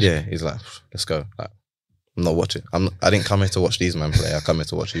 yeah, this is. Yeah, he's like, let's go. Like, I'm not watching. I didn't come here to watch these men play. I come here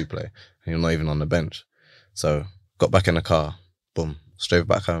to watch you play. And you're not even on the bench. So got back in the car, boom, straight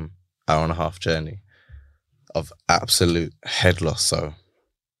back home. Hour and a half journey of absolute head loss. So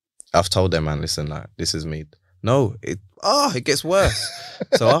I've told them, man, listen, like, this is me. No, it gets worse.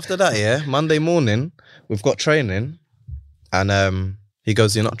 So after that, yeah, Monday morning, we've got training, and he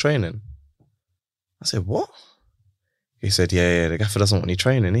goes, you're not training? I said, what? He said, yeah, the gaffer doesn't want you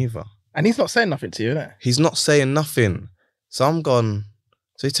training either. And he's not saying nothing to you, innit? He's not saying nothing. So I'm gone.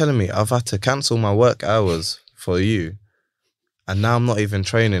 So he's telling me I've had to cancel my work hours for you, and now I'm not even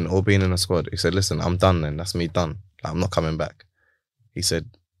training or being in a squad. He said, listen, I'm done then. That's me done. Like, I'm not coming back. He said,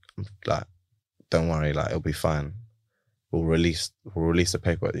 like, don't worry, like, it'll be fine. We'll release the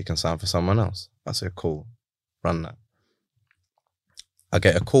paperwork. You can sign for someone else. I said, cool, run that. I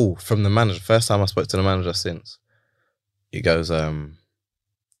get a call from the manager. First time I spoke to the manager since. He goes, we're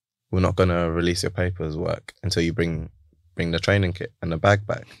not going to release your paperwork until you bring the training kit and the bag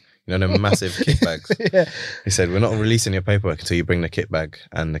back. You know, the massive kit bags. Yeah. He said, we're not releasing your paperwork until you bring the kit bag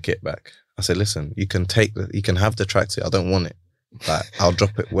and the kit back. I said, listen, you can have the tracksuit. I don't want it. Like, I'll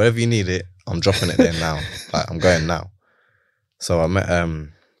drop it wherever you need it. I'm dropping it there now. Like, I'm going now. So I met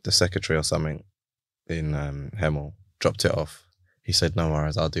the secretary or something in Hemel, dropped it off. He said, no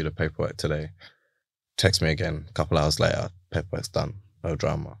worries, I'll do the paperwork today. Text me again a couple hours later, paperwork's done, no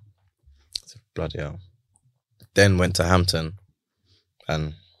drama. I said, bloody hell. Then went to Hampton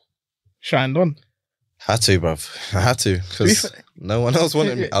and shined on. Had to, bruv. I had to, because no one else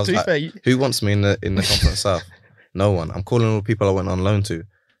wanted me. I was like, who wants me in the Conference South? No one. I'm calling all the people I went on loan to.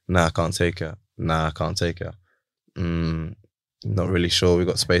 Nah, I can't take her. Not really sure. We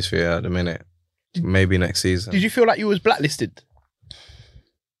got space for you at the minute. Maybe next season. Did you feel like you was blacklisted?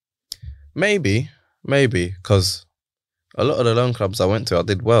 Maybe, because a lot of the loan clubs I went to, I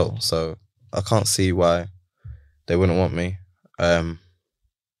did well. So I can't see why they wouldn't want me. I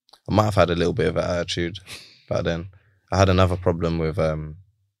might have had a little bit of an attitude back then. I had another problem with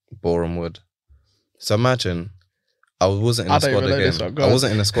Boreham Wood. So imagine, I wasn't in the squad again. I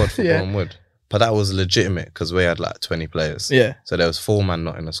wasn't in the squad for Boreham Wood. But that was legitimate because we had like 20 players. Yeah. So there was 4 men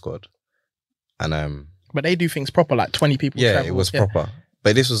not in the squad. And but they do things proper, like 20 people. Yeah, travel. it was proper.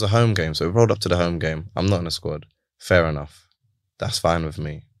 But this was a home game, so we rolled up to the home game. I'm not in the squad. Fair enough. That's fine with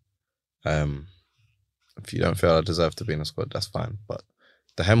me. If you don't feel I deserve to be in the squad, that's fine. But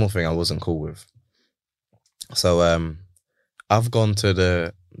the Hemel thing I wasn't cool with. So I've gone to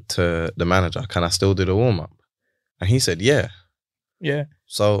the manager, can I still do the warm-up? And he said, yeah. Yeah.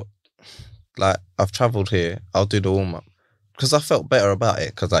 So, like, I've travelled here, I'll do the warm-up. Because I felt better about it,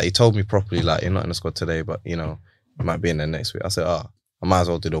 because like, he told me properly, like, you're not in the squad today, but, you know, you might be in there next week. I said, I might as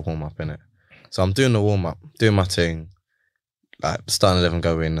well do the warm-up, innit? So I'm doing the warm-up, doing my thing, like, starting 11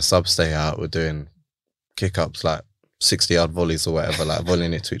 go in, the subs stay out, we're doing kick-ups, like, 60-yard volleys or whatever, like,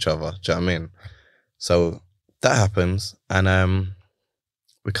 volleying it to each other, do you know what I mean? So that happens, and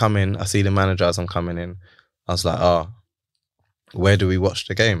we come in, I see the manager as I'm coming in, I was like, where do we watch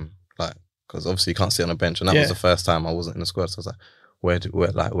the game? Like, because obviously you can't sit on a bench, and that was the first time I wasn't in the squad. So I was like,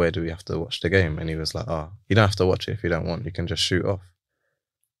 where do we have to watch the game? And he was like, you don't have to watch it if you don't want. You can just shoot off.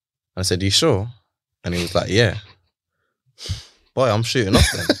 And I said, you sure? And he was like, yeah. Boy, I'm shooting off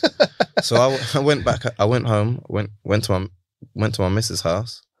then. So I went back. I went home. Went to my missus'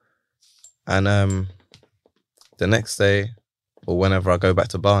 house, and the next day or whenever I go back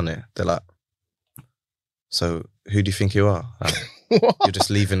to Barnet, they're like, so who do you think you are? Like, you're just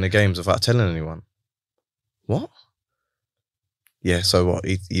leaving the games without telling anyone. What? Yeah, so what?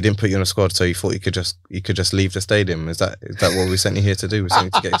 You didn't put you in a squad, so you thought you could just leave the stadium? Is that what we sent you here to do? We sent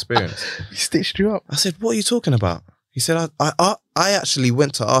you to get experience. He stitched you up. I said, what are you talking about? He said, I actually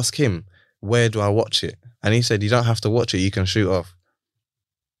went to ask him, where do I watch it? And he said, you don't have to watch it, you can shoot off.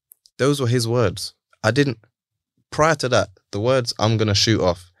 Those were his words. Prior to that, the words, I'm going to shoot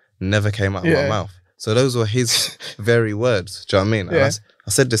off, never came out of my mouth. So those were his very words. Do you know what I mean? Yeah.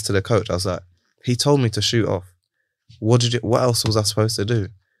 I said this to the coach. I was like, he told me to shoot off. What else was I supposed to do?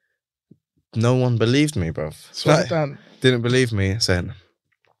 No one believed me, bruv. Swear down. Didn't believe me, saying,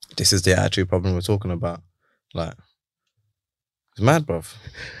 this is the attitude problem we're talking about. Like, it's mad, bruv.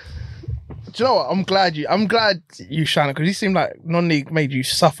 Do you know what? I'm glad you Shannon, because you seem like non-league made you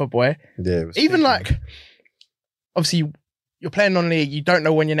suffer, boy. Yeah. It was Even peaking. like, obviously, you're playing non-league. You don't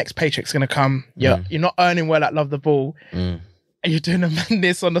know when your next paycheck's gonna come. You're not earning well at Love the Ball, and you're doing a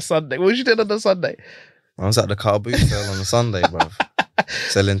madness on a Sunday. What was you doing on the Sunday? I was at the car boot sale on a Sunday, bro.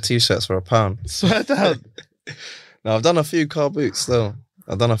 Selling t-shirts for £1. Swear down. No, I've done a few car boots though.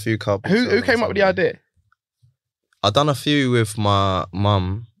 I've done a few car boots. Who came up with the idea? I've done a few with my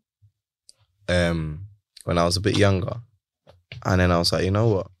mum when I was a bit younger. And then I was like, you know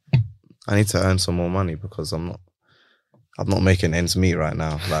what? I need to earn some more money because I'm not making ends meet right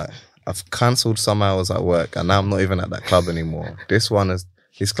now. Like, I've cancelled some hours at work and now I'm not even at that club anymore. This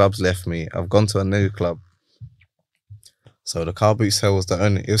club's left me. I've gone to a new club. So the car boot sale was the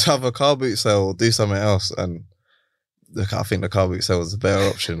only. It was either a car boot sale or do something else. And I think the car boot sale was the better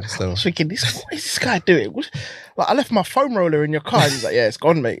option. So I was thinking, what is this guy doing? Like, I left my foam roller in your car. He's like, yeah, it's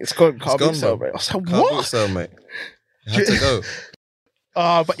gone, mate. It's gone. Car boot sale, mate. I was like, car boot what? sale, mate. You had to go.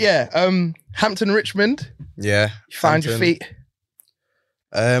 But yeah, Hampton, Richmond. Yeah. You found your feet.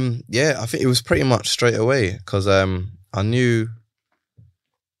 Yeah, I think it was pretty much straight away because I knew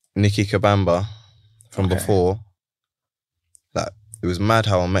Nicky Kabamba from before. That it was mad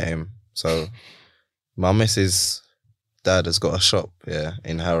how I met him. So my missus' dad has got a shop,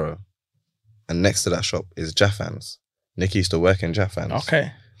 in Harrow. And next to that shop is Jaffans. Nicky used to work in Jaffans.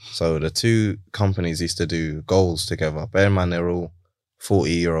 Okay. So the two companies used to do goals together. Bear in mind, they're all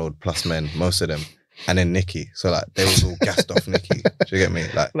 40-year-old plus men, most of them. And then Nicky. So like they was all gassed off Nicky. Do you get me?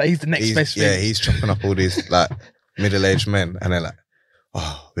 Like he's the next best thing. Yeah, he's chopping up all these like middle-aged men. And they're like,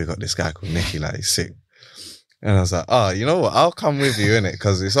 oh, we got this guy called Nicky, like he's sick. And I was like, oh, you know what? I'll come with you, innit?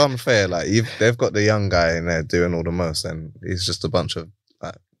 Because it's unfair. Like, they've got the young guy in there doing all the most, and he's just a bunch of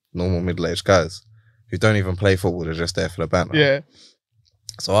like normal middle-aged guys who don't even play football. They're just there for the banter. Yeah.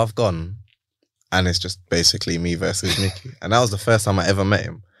 So I've gone, and it's just basically me versus Nicky. And that was the first time I ever met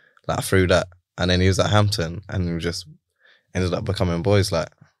him, like through that. And then he was at Hampton, and we just ended up becoming boys. Like,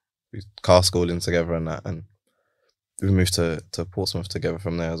 we car schooling together and that, and we moved to Portsmouth together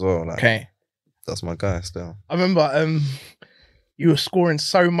from there as well. Like, okay. That's my guy still. I remember you were scoring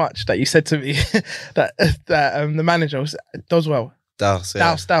so much that you said to me that the manager was Doswell. Douse,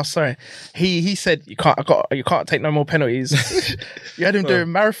 yeah. Douse, sorry. He said you can't take no more penalties. You had him doing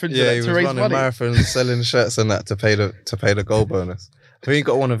marathons he was to raise running money. marathons, selling shirts and that to pay the goal bonus. I think he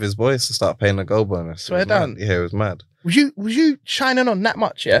got one of his boys to start paying the goal bonus. Swear down. Yeah, it was mad. Was you shining on that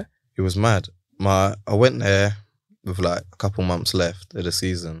much, yeah? It was mad. I went there with like a couple months left of the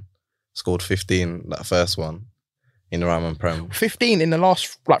season. Scored 15 that first one in the Ryman Prem. 15 in the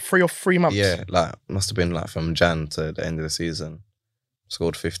last like 3 months. Yeah, like must have been like from Jan to the end of the season.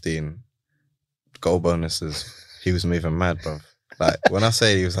 Scored 15 goal bonuses. He was moving mad, bro. Like when I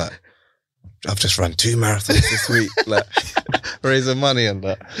say he was like, I've just run 2 marathons this week, like raising money and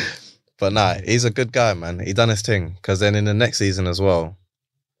that. But nah, he's a good guy, man. He done his thing. Because then in the next season as well.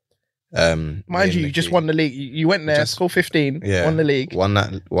 Mind you, you just won the league. You went there, scored 15, won the league. Won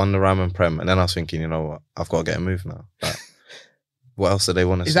the Ryman Prem. And then I was thinking, you know what? I've got to get a move now. Like, what else do they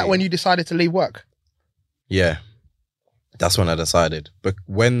want to see? Is that when you decided to leave work? Yeah. That's when I decided. But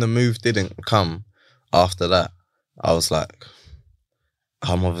when the move didn't come after that, I was like,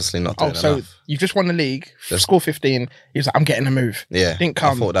 I'm obviously not doing enough. So you just won the league, scored 15. He was like, I'm getting a move. Yeah. Didn't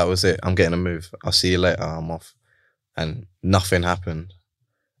come. I thought that was it. I'm getting a move. I'll see you later. I'm off. And nothing happened.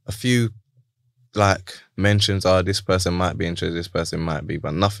 A few like mentions, this person might be interested, this person might be,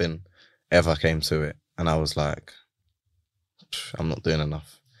 but nothing ever came to it. And I was like, I'm not doing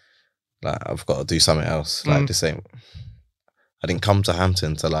enough. Like, I've got to do something else. Like, this ain't... I didn't come to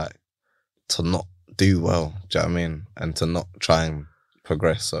Hampton to not do well, do you know what I mean? And to not try and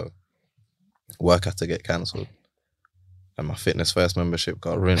progress. So work had to get cancelled. And my Fitness First membership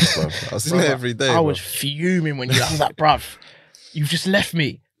got ruined, bro. I was in there every day. I was fuming when I was like, bruv, you've just left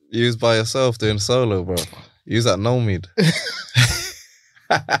me. You was by yourself doing solo, bro. You was at Nolmead.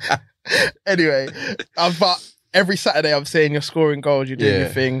 Anyway, but every Saturday I'm saying you're scoring goals, you're doing your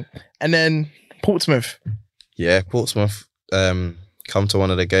thing. And then Portsmouth. Yeah, Portsmouth. Come to one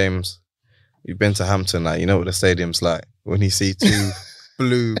of the games. You've been to Hampton, like, you know what the stadium's like. When you see 2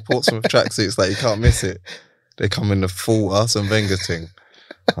 blue Portsmouth tracksuits, like, you can't miss it. They come in the full Arsene Wenger thing.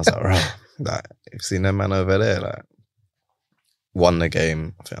 I was like, right, like, you've seen that man over there, like. Won the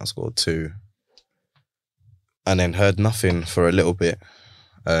game. I think I scored 2. And then heard nothing for a little bit.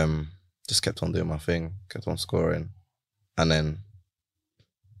 Just kept on doing my thing. Kept on scoring. And then,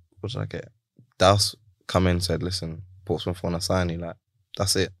 what did I get? Douse come in and said, listen, Portsmouth want to sign you. Like,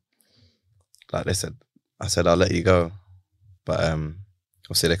 that's it. Like I said, I'll let you go. But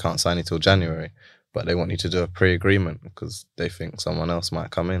obviously they can't sign you till January, but they want you to do a pre-agreement because they think someone else might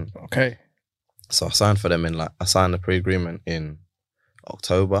come in. Okay. So I signed for them I signed the pre-agreement in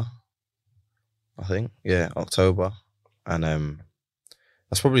October, I think. Yeah, October. And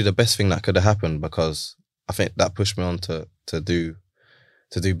that's probably the best thing that could have happened because I think that pushed me on to do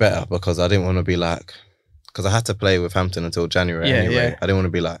better because I didn't want to be like, because I had to play with Hampton until January anyway. Yeah. I didn't want to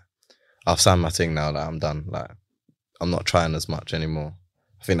be like, I've signed my thing now, like I'm done. Like I'm not trying as much anymore.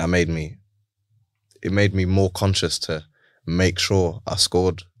 I think that made me more conscious to make sure I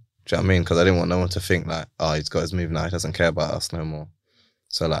scored. Do you know what I mean? Because I didn't want no one to think like, oh, he's got his move now, he doesn't care about us no more.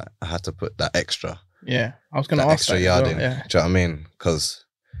 So like I had to put that extra. Yeah, I was going to ask extra that yard as in. well, yeah. Do you know what I mean? Because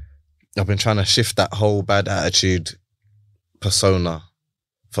I've been trying to shift that whole bad attitude persona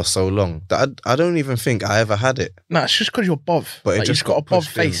for so long that I don't even think I ever had it. No, it's just because you're Bov. But like, it just got a Bov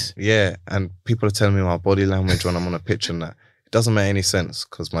pushed in. face. Yeah, and people are telling me my body language when I'm on a pitch and that. It doesn't make any sense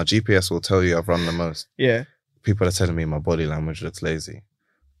because my GPS will tell you I've run the most. Yeah. People are telling me my body language looks lazy.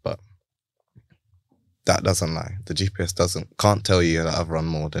 But that doesn't lie. The GPS can't tell you that I've run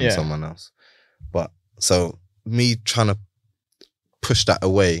more than someone else. But so me trying to push that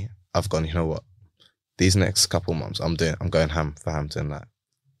away, I've gone, you know what? These next couple months, I'm going ham for Hampton. Like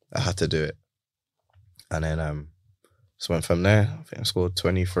I had to do it, and then so went from there. I think I scored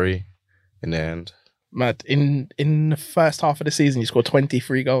 23 in the end. Mad. In the first half of the season, you scored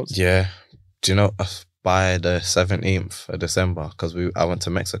 23 goals. Yeah. Do you know by the 17th of December because I went to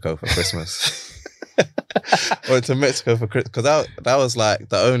Mexico for Christmas. I went to Mexico for Christmas because that was like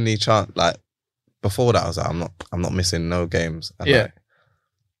the only chance. Like before that, I was like, I'm not missing no games. And like,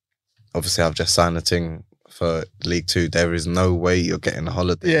 obviously, I've just signed a thing for League Two. There is no way you're getting a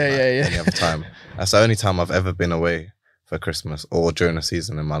holiday. Any other time. That's the only time I've ever been away for Christmas or during a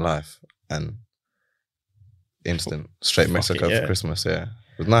season in my life. And instant straight Mexico for Christmas. Yeah,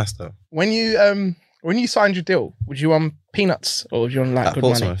 it was nice though. When you signed your deal, was you on peanuts or was you on like At good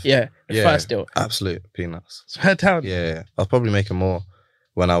Portsmouth? money? Yeah, the first deal. Absolute peanuts. Swear down. Yeah, I was probably making more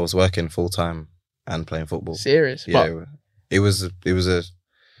when I was working full time and playing football. Serious? Yeah, but it was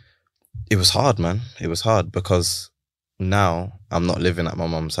hard, man. It was hard because now I'm not living at my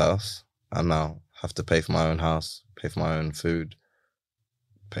mum's house. I now have to pay for my own house, pay for my own food,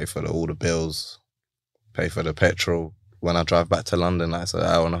 pay for all the bills, pay for the petrol. When I drive back to London, like it's an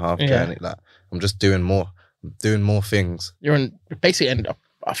hour and a half journey. Like I'm just doing more things. You're basically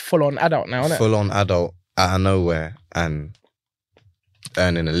a full-on adult now, isn't it? Full-on adult out of nowhere and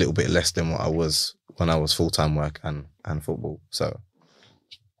earning a little bit less than what I was when I was full-time work and football. So,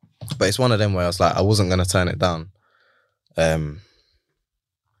 but it's one of them where I was like, I wasn't going to turn it down. I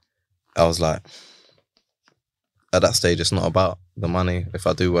was like, at that stage, it's not about the money. If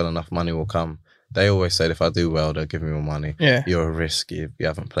I do well enough, money will come. They always said if I do well, they'll give me more money. Yeah. You're a risk. You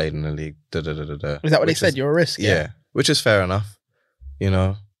haven't played in the league. Is that what they said? You're a risk? Yeah. Which is fair enough. You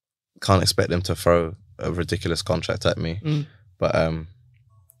know, can't expect them to throw a ridiculous contract at me. Mm. But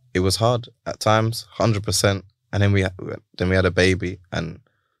it was hard at times, 100%. And then we had a baby and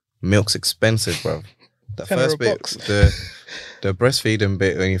milk's expensive, bro. The first bit, the breastfeeding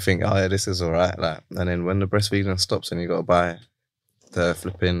bit, when you think, oh yeah, this is all right. Like, and then when the breastfeeding stops and you got to buy the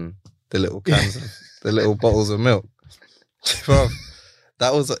little cans, the little bottles of milk. Bro,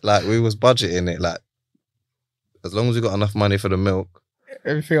 that was like, we was budgeting it. Like, as long as we got enough money for the milk,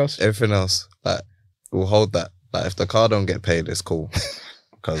 everything else, like, we'll hold that. Like, if the car don't get paid, it's cool.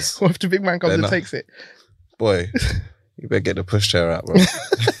 Because what if the big man comes and takes it? Boy, you better get the pushchair out, bro.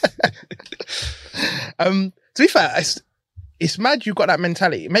 To be fair, it's mad you got that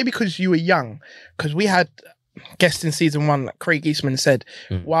mentality. Maybe because you were young. Because we had guest in season 1, like Craig Eastman said,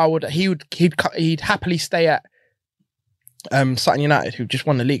 he'd happily stay at Sutton United, who just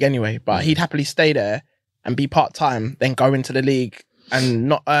won the league anyway, but he'd happily stay there and be part-time, then go into the league and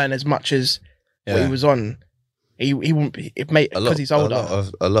not earn as much as what he was on. He wouldn't be, because he's older.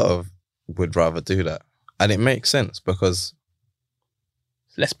 A lot of would rather do that. And it makes sense because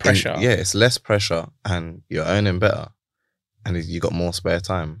less pressure. It's less pressure and you're earning better and you got more spare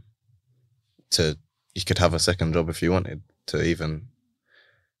time you could have a second job if you wanted to even,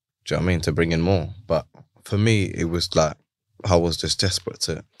 do you know what I mean, to bring in more. But for me, it was like, I was just desperate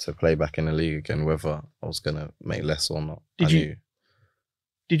to play back in the league again, whether I was going to make less or not.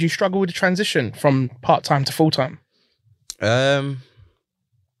 Did you struggle with the transition from part-time to full-time?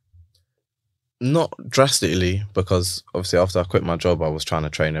 Not drastically, because obviously after I quit my job, I was trying to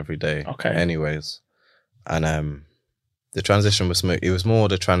train every day anyways. And the transition was smooth. It was more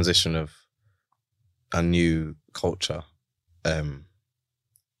the transition of a new culture. And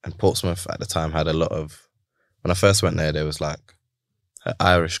Portsmouth at the time had a lot of, when I first went there was like an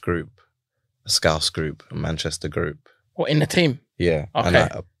Irish group, a Scouse group, a Manchester group. What, in the team? Yeah. Okay.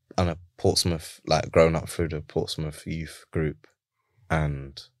 And a Portsmouth, like grown up through the Portsmouth youth group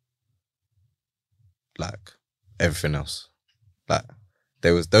and like everything else. Like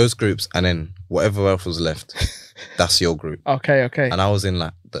there was those groups and then whatever else was left, that's your group. Okay. And I was in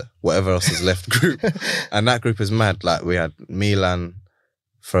like the whatever else is left group. And that group is mad. Like we had Milan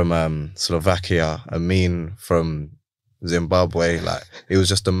from Slovakia, Amin from Zimbabwe. Like it was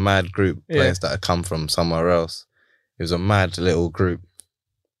just a mad group, players that had come from somewhere else. It was a mad little group.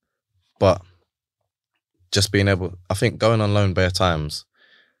 But just being able, I think going on loan bare times,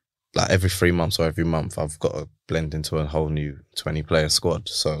 like every 3 months or every month, I've got to blend into a whole new 20-player squad.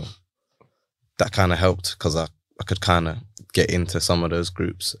 So that kind of helped because I could kind of get into some of those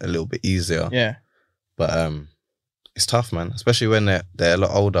groups a little bit easier. Yeah. But it's tough, man, especially when they're a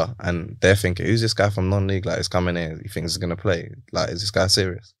lot older and they're thinking, who's this guy from non-league? Like, he's coming here. He thinks he's going to play. Like, is this guy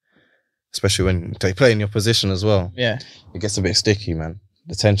serious? Especially when they play in your position as well. Yeah. It gets a bit sticky, man.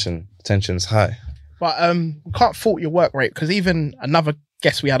 The tension's high. But we can't fault your work rate because even another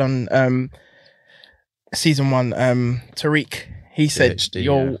guest we had on season 1, Tariq, he said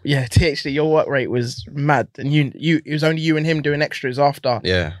THD, your work rate was mad, and you it was only you and him doing extras after.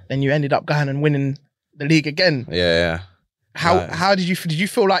 Yeah. Then you ended up going and winning the league again. Yeah. How did you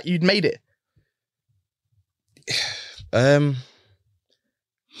feel like you'd made it?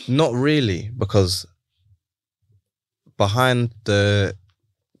 Not really, because behind the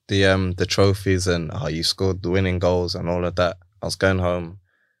trophies and you scored the winning goals and all of that, I was going home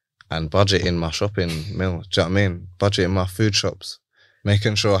and budgeting my shopping meal. Do you know what I mean? Budgeting my food shops,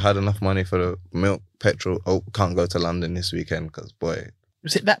 making sure I had enough money for the milk, petrol. Oh, can't go to London this weekend because boy,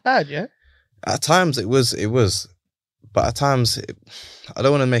 was it that bad? Yeah. At times it was, but at times I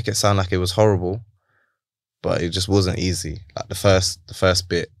don't want to make it sound like it was horrible, but it just wasn't easy. Like the first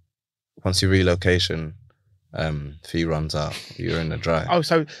bit, once your relocation fee runs out, you're in the dry. Oh,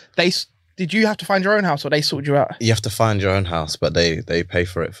 so did you have to find your own house or they sorted you out? You have to find your own house, but they pay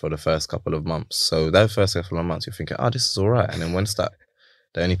for it for the first couple of months. So that first couple of months, you're thinking, this is all right. And then once that,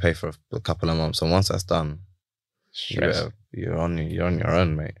 they only pay for a couple of months. And once that's done, you're on your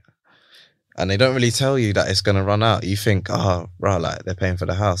own, mate. And they don't really tell you that it's going to run out. You think, right, like they're paying for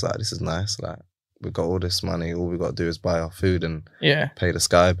the house. Like, this is nice. Like, we've got all this money. All we got to do is buy our food and pay the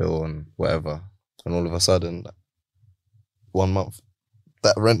Sky bill and whatever. And all of a sudden, 1 month,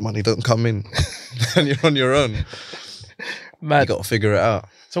 that rent money doesn't come in. And you're on your own. Mad. You got to figure it out.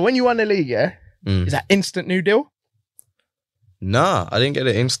 So when you won the league, is that instant new deal? Nah, I didn't get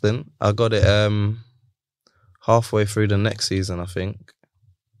it instant. I got it halfway through the next season, I think.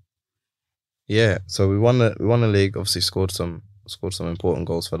 Yeah, so we won the league. Obviously, scored some important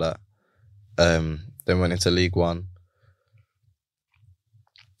goals for that. Then went into League One,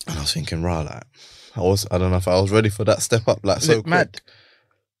 and I was thinking, right, like I don't know if I was ready for that step up, like Was so it quick. mad?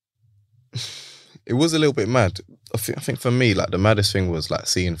 It was a little bit mad. I think for me, like the maddest thing was like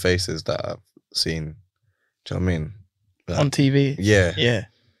seeing faces that I've seen. Do you know what I mean? Like, on TV. Yeah. Yeah.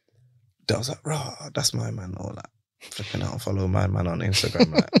 I was like, rah, that's my man. Or like flipping out, follow my man on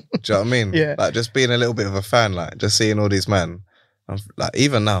Instagram. Like, do you know what I mean? Yeah. Like just being a little bit of a fan, like just seeing all these men. I'm, like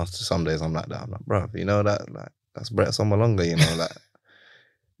even now, some days I'm like that. I'm like, bro, you know that? Like that's Brett Sommalonga, you know, like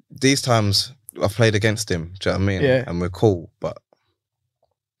these times I've played against him. Do you know what I mean? Yeah. And we're cool, but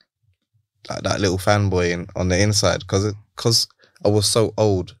like that little fanboy on the inside, because I was so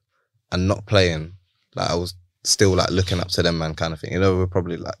old and not playing, like I was still like looking up to them, man, kind of thing. You know, we're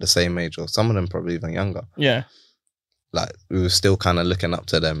probably like the same age, or some of them probably even younger. Yeah. Like we were still kind of looking up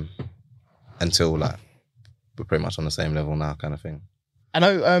to them until like we're pretty much on the same level now, kind of thing. I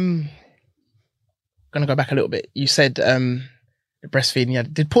know. Gonna go back a little bit. You said the breastfeeding. Yeah.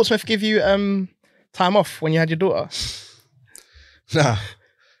 Did Portsmouth give you time off when you had your daughter? Nah.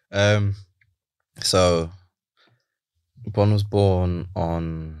 So Bon was born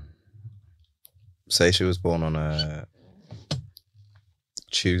on. Say she was born on a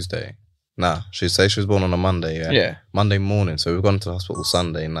Tuesday. Nah, she'd say she was born on a Monday, yeah? Yeah. Monday morning. So we've gone to the hospital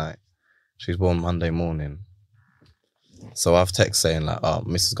Sunday night. She was born Monday morning. So I've text saying like,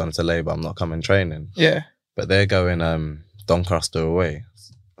 Mrs. gone into labour, I'm not coming training. Yeah. But they're going Doncaster away.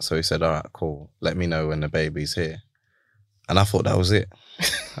 So he said, all right, cool. Let me know when the baby's here. And I thought that was it.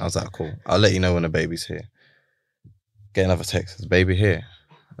 I was like, cool. I'll let you know when the baby's here. Get another text, is the baby here?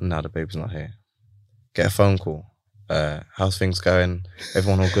 And now the baby's not here. Get a phone call. How's things going?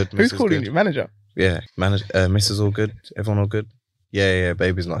 Everyone all good? Who's Mrs. calling good? you? Manager? Yeah, Mrs. all good? Everyone all good? Yeah,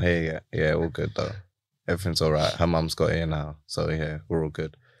 baby's not here yet. Yeah, all good though. Everything's all right. Her mum's got here now. So yeah, we're all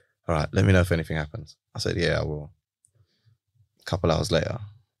good. All right, let me know if anything happens. I said, yeah, I will. A couple hours later,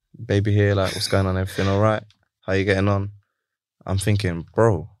 baby here, like, what's going on? Everything all right? How you getting on? I'm thinking,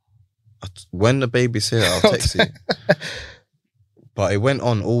 bro, when the baby's here, I'll text you. But it went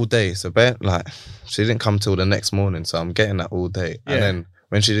on all day. So, like, she didn't come till the next morning. So I'm getting that all day. Yeah. And then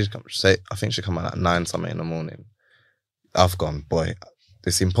when she did come, I think she come out at 9 something in the morning. I've gone, boy,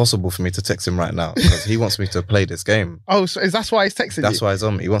 it's impossible for me to text him right now because he wants me to play this game. Oh, so that's why he's texting you? That's why he's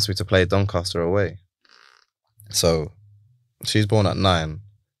on me. He wants me to play Doncaster away. So she's born at 9.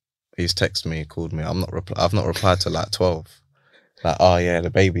 He's texted me, called me. I've not replied till like 12. Like, oh yeah,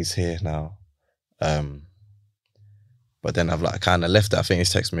 the baby's here now. But then I've like kind of left it. I think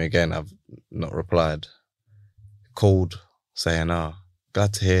he's texted me again. I've not replied. Called saying, oh,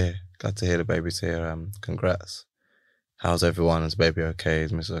 glad to hear the baby's here. Congrats. How's everyone? Is baby okay?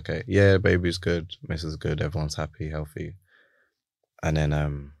 Is Mrs. okay? Yeah, baby's good. Mrs. is good. Everyone's happy, healthy. And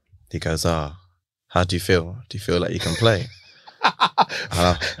then he goes, how do you feel? Do you feel like you can play?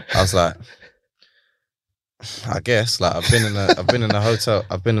 And I was like, I guess, like, I've been in a hotel,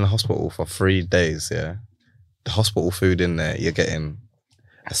 I've been in a hospital for 3 days, yeah. The hospital food in there, you're getting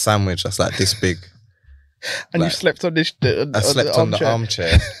a sandwich that's like this big. And like, you slept on this I slept on the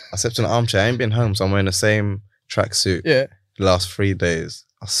armchair. I slept on the armchair. I ain't been home, so I'm wearing the same tracksuit. Yeah. The last 3 days.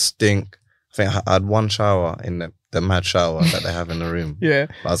 I stink. I think I had one shower in the mad shower that they have in the room. Yeah.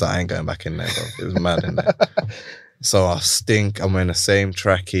 But I was like, I ain't going back in there, bro. It was mad in there. So I stink. I'm wearing the same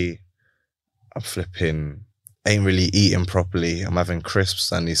trackie. I'm flipping. Ain't really eating properly. I'm having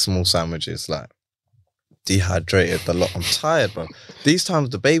crisps and these small sandwiches, like dehydrated a lot. I'm tired, bro. These times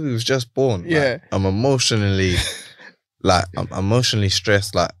the baby was just born. Yeah. Like, I'm emotionally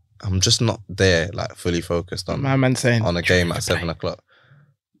stressed. Like, I'm just not there, like, fully focused on my man saying on a game at 7 o'clock.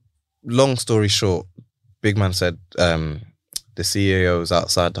 Long story short, big man said the CEO is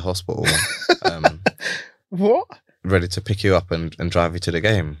outside the hospital. What? Ready to pick you up and drive you to the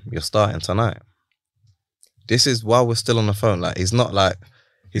game. You're starting tonight. This is while we're still on the phone. Like, he's not like,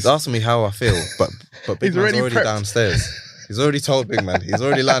 he's asking me how I feel, but Big Man's already downstairs. He's already told Big Man. He's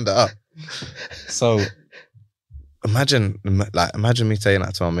already lined it up. So imagine me saying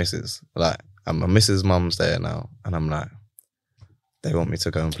that to my missus. Like, my missus' mum's there now, and I'm like, they want me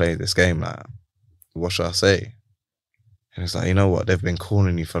to go and play this game. Like, what should I say? And it's like, you know what? They've been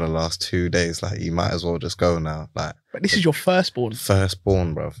calling you for the last 2 days. Like, you might as well just go now. Like, but this is your firstborn.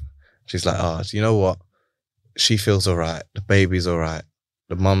 Firstborn, bruv. She's like, oh, you know what? She feels all right. The baby's all right.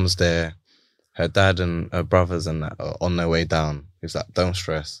 The mum's there. Her dad and her brothers and that are on their way down. He's like, don't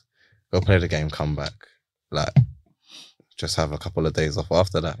stress. Go play the game, come back. Like, just have a couple of days off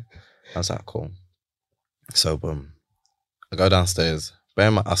after that. I was like, cool. So, boom. I go downstairs. Bear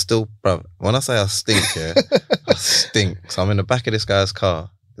in mind, I still, bruv, when I say I stink, yeah, I stink. So I'm in the back of this guy's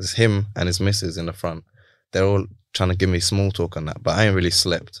car. There's him and his missus in the front. They're all trying to give me small talk on that, but I ain't really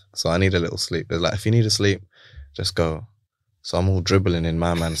slept. So I need a little sleep. They're like, if you need to sleep, just go. So I'm all dribbling in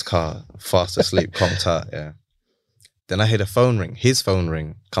my man's car, fast asleep, conked out, yeah. Then I hear the phone ring. His phone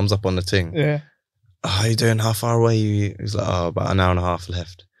ring comes up on the thing. Yeah. Oh, how you doing? How far away are you? He's like, oh, about an hour and a half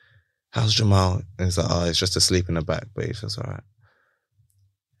left. How's Jamal? And he's like, oh, he's just asleep in the back, but he feels all right.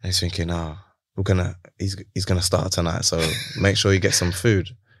 And he's thinking, he's gonna start tonight, so make sure you get some food.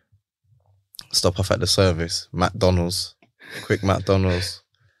 Stop off at the service, McDonald's, quick McDonald's,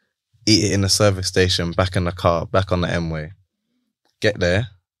 eat it in the service station, back in the car, back on the M-way. Get there,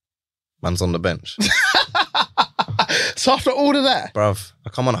 man's on the bench. So after all of that? Bruv, I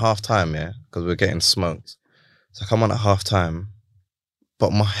come on at half time, yeah, because we're getting smoked. So I come on at half time,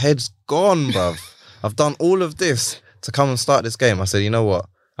 but my head's gone, bruv. I've done all of this to come and start this game. I said, you know what?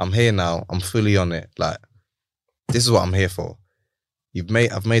 I'm here now. I'm fully on it. Like, this is what I'm here for.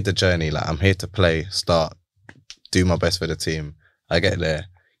 I've made the journey. Like, I'm here to play, start, do my best for the team. I get there.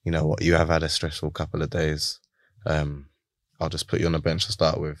 You know what? You have had a stressful couple of days. I'll just put you on the bench to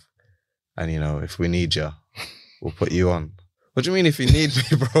start with. And, you know, if we need you, we'll put you on. What do you mean if you need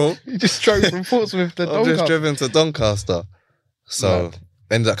me, bro? You just drove from Portsmouth to Doncaster. I've just driven to Doncaster. So,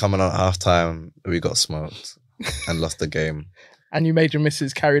 ended up coming on at half time. We got smoked and lost the game. And you made your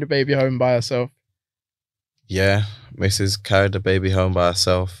missus carry the baby home by herself. Yeah, Mrs. carried the baby home by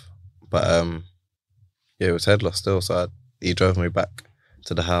herself. But yeah, it was headless still. So he drove me back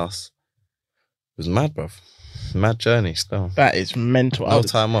to the house. It was mad, bruv. Mad journey still. That is mental. No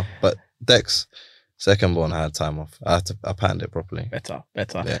time off. But Dex, second born, I had time off. I patterned it properly. Better.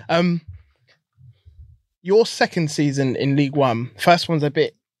 Yeah. Your second season in League One, first one's a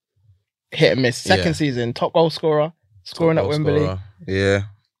bit hit and miss. Second season, top goal scorer. Scoring at Wembley. Yeah.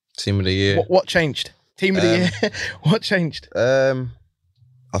 Team of the year. What changed? Team of the year. What changed? I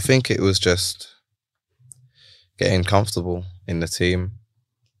think it was just getting comfortable in the team.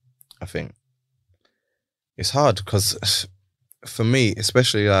 I think it's hard because for me,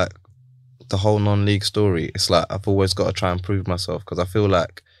 especially like the whole non-league story, it's like I've always got to try and prove myself because I feel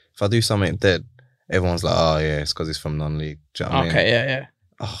like if I do something dead, everyone's like, oh yeah, it's because he's from non-league. Do you know what I mean? Okay, yeah.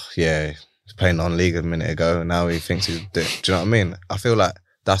 Oh yeah, he's playing non-league a minute ago. Now he thinks he's dead. Do you know what I mean? I feel like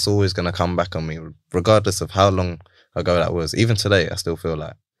that's always going to come back on me, regardless of how long ago that was. Even today, I still feel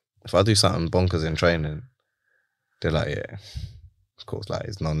like if I do something bonkers in training, they're like, yeah, of course, like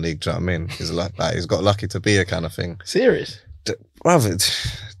he's non-league. Do you know what I mean? He's like he's got lucky to be here kind of thing. Serious? Brother,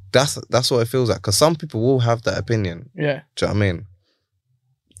 that's what it feels like. Because some people will have that opinion. Yeah. Do you know what I mean?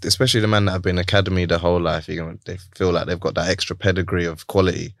 Especially the men that have been academy their whole life, they feel like they've got that extra pedigree of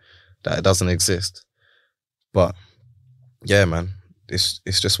quality that it doesn't exist. But yeah, man, it's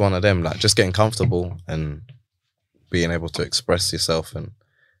just one of them. Like just getting comfortable and being able to express yourself and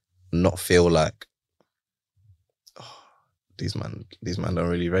not feel like, oh, these man don't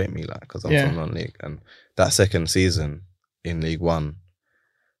really rate me, like because I'm from non-league. And that second season in League One,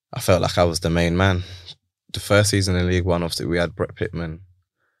 I felt like I was the main man. The first season in League One, obviously we had Brett Pittman,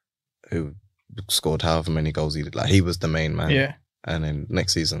 who scored however many goals he did. Like he was the main man. Yeah. And then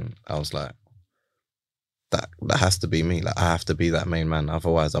next season, I was like, that has to be me. Like I have to be that main man.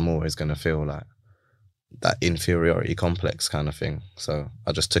 Otherwise, I'm always going to feel like that inferiority complex kind of thing. So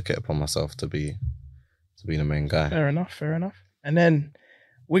I just took it upon myself to be the main guy. Fair enough. And then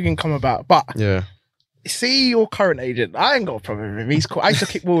Wigan come about. But yeah, see your current agent. I ain't got a problem with him. He's cool. I used to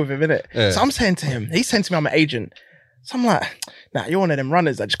kick ball with him, innit? Yeah. So I'm saying to him, he's saying to me I'm an agent. So I'm like, nah, you're one of them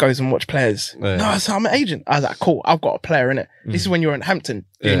runners that just goes and watch players. Yeah. No, so I'm an agent. I was like, cool, I've got a player, innit? This is when you're in Hampton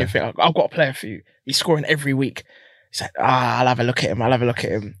doing your thing. I've got a player for you. He's scoring every week. He's like, I'll have a look at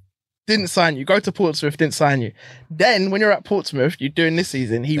him. Didn't sign you. Go to Portsmouth, didn't sign you. Then when you're at Portsmouth, you're doing this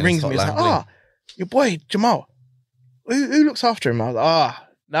season, he rings me. He's like, your boy, Jamal. Who looks after him? I was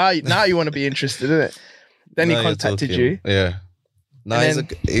like, now you want to be interested, innit? Then he contacted you. Yeah. No,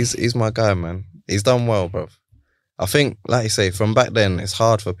 he's my guy, man. He's done well, bro. I think, like you say, from back then, it's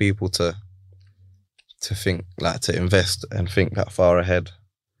hard for people to think, like, to invest and think that far ahead.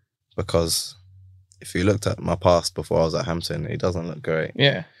 Because if you looked at my past before I was at Hampton, it doesn't look great.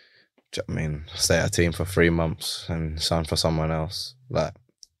 Yeah. Do you know what I mean? Stay at a team for 3 months and sign for someone else. Like,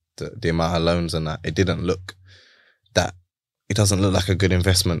 the amount of loans and that, it doesn't look like a good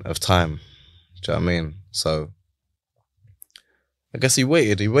investment of time. Do you know what I mean? So I guess he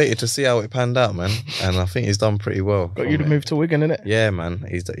waited to see how it panned out, man. And I think he's done pretty well. Got you to move to Wigan, innit? Yeah, man.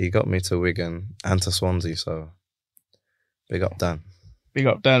 He got me to Wigan and to Swansea, so big up Dan. Big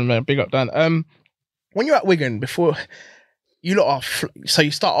up Dan, man. Big up Dan. When you're at Wigan, before you lot off, so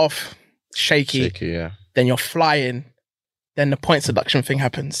you start off shaky, yeah. Then you're flying, then the point seduction thing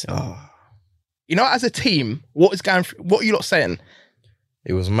happens. Oh. You know, as a team, what are you lot saying?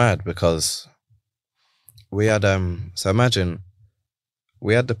 It was mad because we had so imagine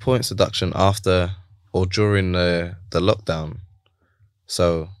we had the point seduction after or during the lockdown.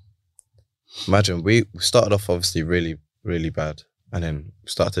 So imagine we started off obviously really, really bad and then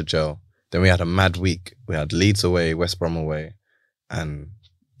started to gel. Then we had a mad week. We had Leeds away, West Brom away and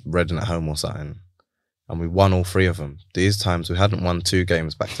Reading at home or something. And we won all 3 of them. These times we hadn't won 2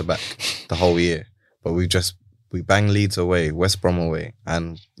 games back to back the whole year. But we banged Leeds away, West Brom away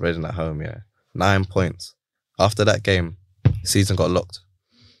and Reading at home, yeah. 9 points. After that game, season got locked.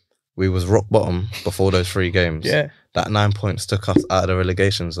 We was rock bottom before those 3 games. Yeah. That 9 points took us out of the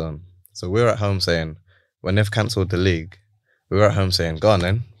relegation zone. So we were at home saying, when they've cancelled the league, we were at home saying, go on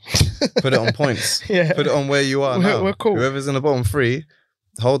then, put it on points. Yeah. Put it on where you are now. We're cool. Whoever's in the bottom 3,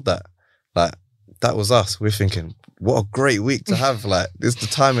 hold that. Like, that was us. We're thinking, what a great week to have. Like, the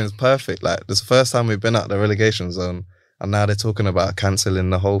timing is perfect. Like, this is the first time we've been out the relegation zone and now they're talking about cancelling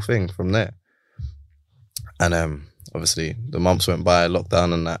the whole thing from there. And obviously the months went by,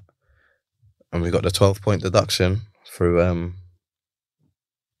 lockdown and that, and we got the 12-point deduction through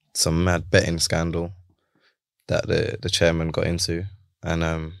some mad betting scandal that the chairman got into.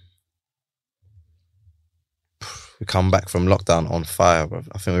 And we come back from lockdown on fire, bro.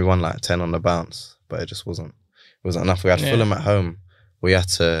 I think we won like 10 on the bounce, but it just wasn't enough. We had Fulham at home. We had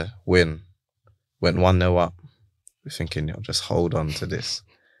to win. Went 1-0 up. We're thinking, just hold on to this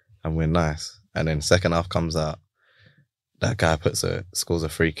and we're nice. And then second half comes out. That guy scores a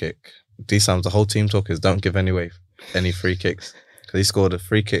free kick. These times the whole team talk is don't give any free kicks. Because he scored a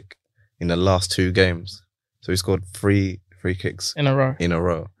free kick in the last 2 games. So he scored 3 free kicks in a row.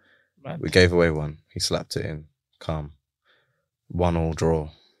 Man. We gave away one. He slapped it in. Calm. 1-1 draw.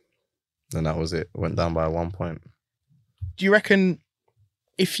 And that was it. Went down by 1 point. Do you reckon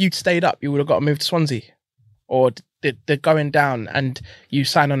if you'd stayed up, you would have got a move to Swansea? or did the going down and you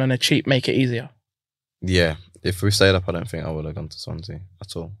sign on a cheap make it easier? Yeah, if we stayed up, I don't think I would have gone to Swansea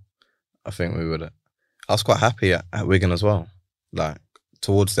at all. I think we would have. I was quite happy at Wigan as well. Like,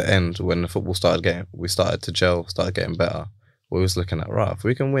 towards the end, when the football we started to gel, started getting better, we was looking at, right, if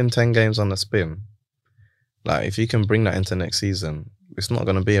we can win 10 games on the spin, like, if you can bring that into next season, it's not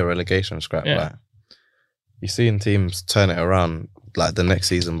going to be a relegation scrap. Yeah. Like, you're seeing teams turn it around, like, the next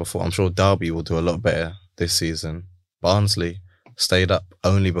season before. I'm sure Derby will do a lot better this season. Barnsley stayed up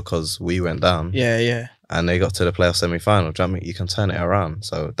only because we went down. Yeah. And they got to the playoff semi-final. Do you know what I mean? You can turn it around.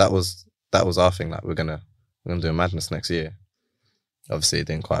 So that was our thing. Like, we're gonna do a madness next year. Obviously, it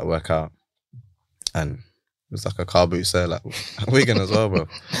didn't quite work out, and it was like a car boot sale, like Wigan as well, bro.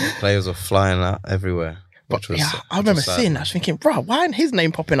 Players were flying out everywhere. But I remember seeing that. I was thinking, bro, why isn't his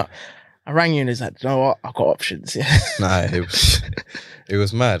name popping up? I rang you and he's like, you know what? I've got options. Yeah. Nah, it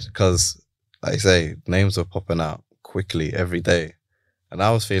was mad because, like you say, names were popping out quickly every day, and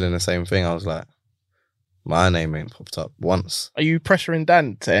I was feeling the same thing. I was like, my name ain't popped up once. Are you pressuring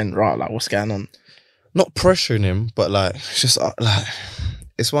Dan to end right? Like, what's going on? Not pressuring him, but like, it's just like,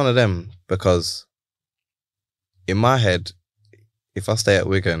 it's one of them, because in my head, if I stay at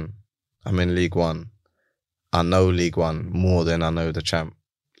Wigan, I'm in League One. I know League One more than I know the champ.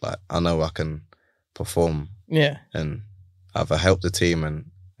 Like, I know I can perform. Yeah. And either help the team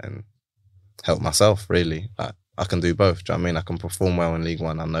and help myself, really. Like, I can do both. Do you know what I mean? I can perform well in League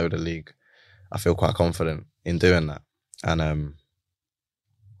One. I know the league. I feel quite confident in doing that. And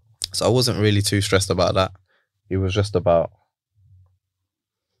so I wasn't really too stressed about that. It was just about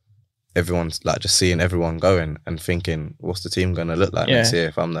everyone's, like, just seeing everyone going and thinking, what's the team going to look like next year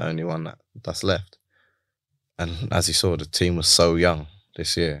if I'm the only one that's left? And as you saw, the team was so young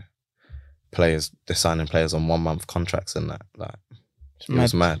this year. They're signing players on 1 month contracts and that. Like, it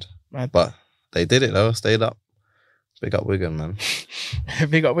was mad. But they did it though, stayed up. Big up Wigan, man.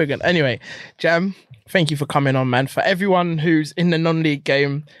 Big up Wigan. Anyway, Jam, thank you for coming on, man. For everyone who's in the non-league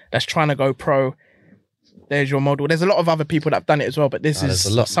game that's trying to go pro, there's your model. There's a lot of other people that have done it as well, but this is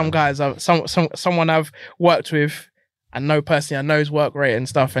someone I've worked with and know personally. I know his work rate and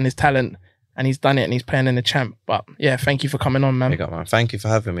stuff and his talent, and he's done it and he's playing in the champ. But yeah, thank you for coming on, man. Big up, man. Thank you for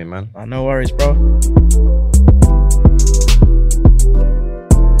having me, man. No worries, bro.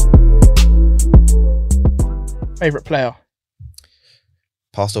 Favourite player?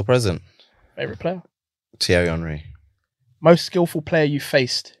 Past or present? Favourite player? Thierry Henry. Most skillful player you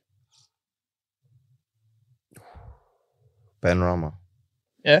faced? Ben Rama.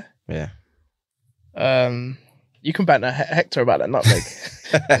 Yeah? Yeah. You can banter Hector about that nutmeg.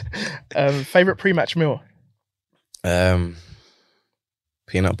 Favourite pre-match meal? Peanut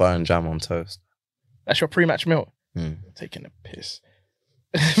butter and jam on toast. That's your pre-match meal? Taking a piss.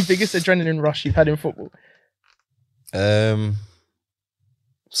 Biggest adrenaline rush you've had in football? Scoring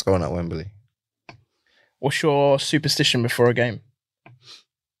at Wembley. What's your superstition before a game?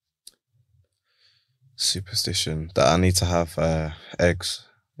 Superstition that I need to have eggs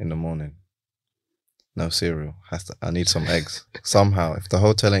in the morning. No cereal. I need some eggs somehow. If the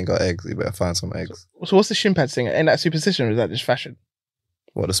hotel ain't got eggs, you better find some eggs. So what's the shin pads thing? Ain't that superstition or is that just fashion?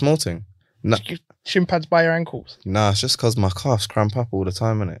 What, the small thing? No. Shin pads by your ankles? Nah, it's just because my calves cramp up all the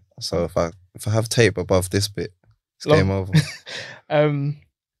time, innit? So if I have tape above this bit, it's game over.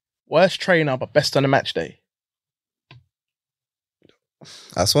 Worst trainer but best on a match day?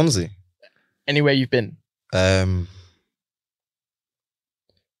 At Swansea. Anywhere you've been?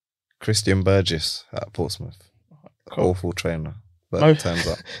 Christian Burgess at Portsmouth. Cool. Awful trainer, but turns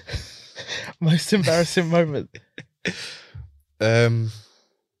up. Most embarrassing moment? I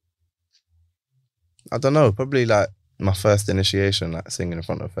don't know. Probably like my first initiation, like singing in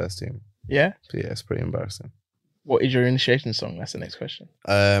front of the first team. Yeah? But yeah, it's pretty embarrassing. What is your initiation song? That's the next question.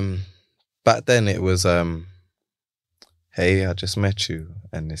 Back then it was hey, I just met you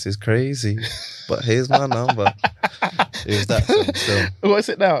and this is crazy, but here's my number. It was that song still. What's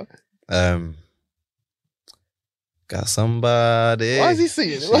it now? Got somebody. Why is he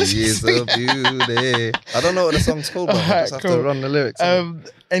singing? She's a beauty. I don't know what the song's called, but I just have to run the lyrics.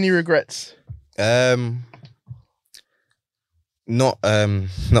 Any regrets? Not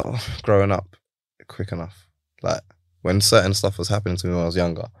growing up quick enough. Like when certain stuff was happening to me when I was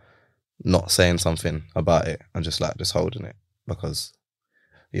younger, not saying something about it and just holding it because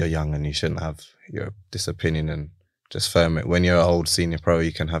you're young and you shouldn't have this opinion and just firm it. When you're an old senior pro,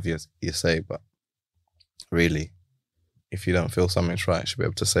 you can have your say, but really, if you don't feel something's right, you should be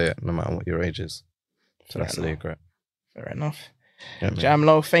able to say it no matter what your age is. So that's the regret. Fair enough. Yeah,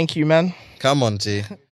 Jamlo, thank you, man. Come on, G.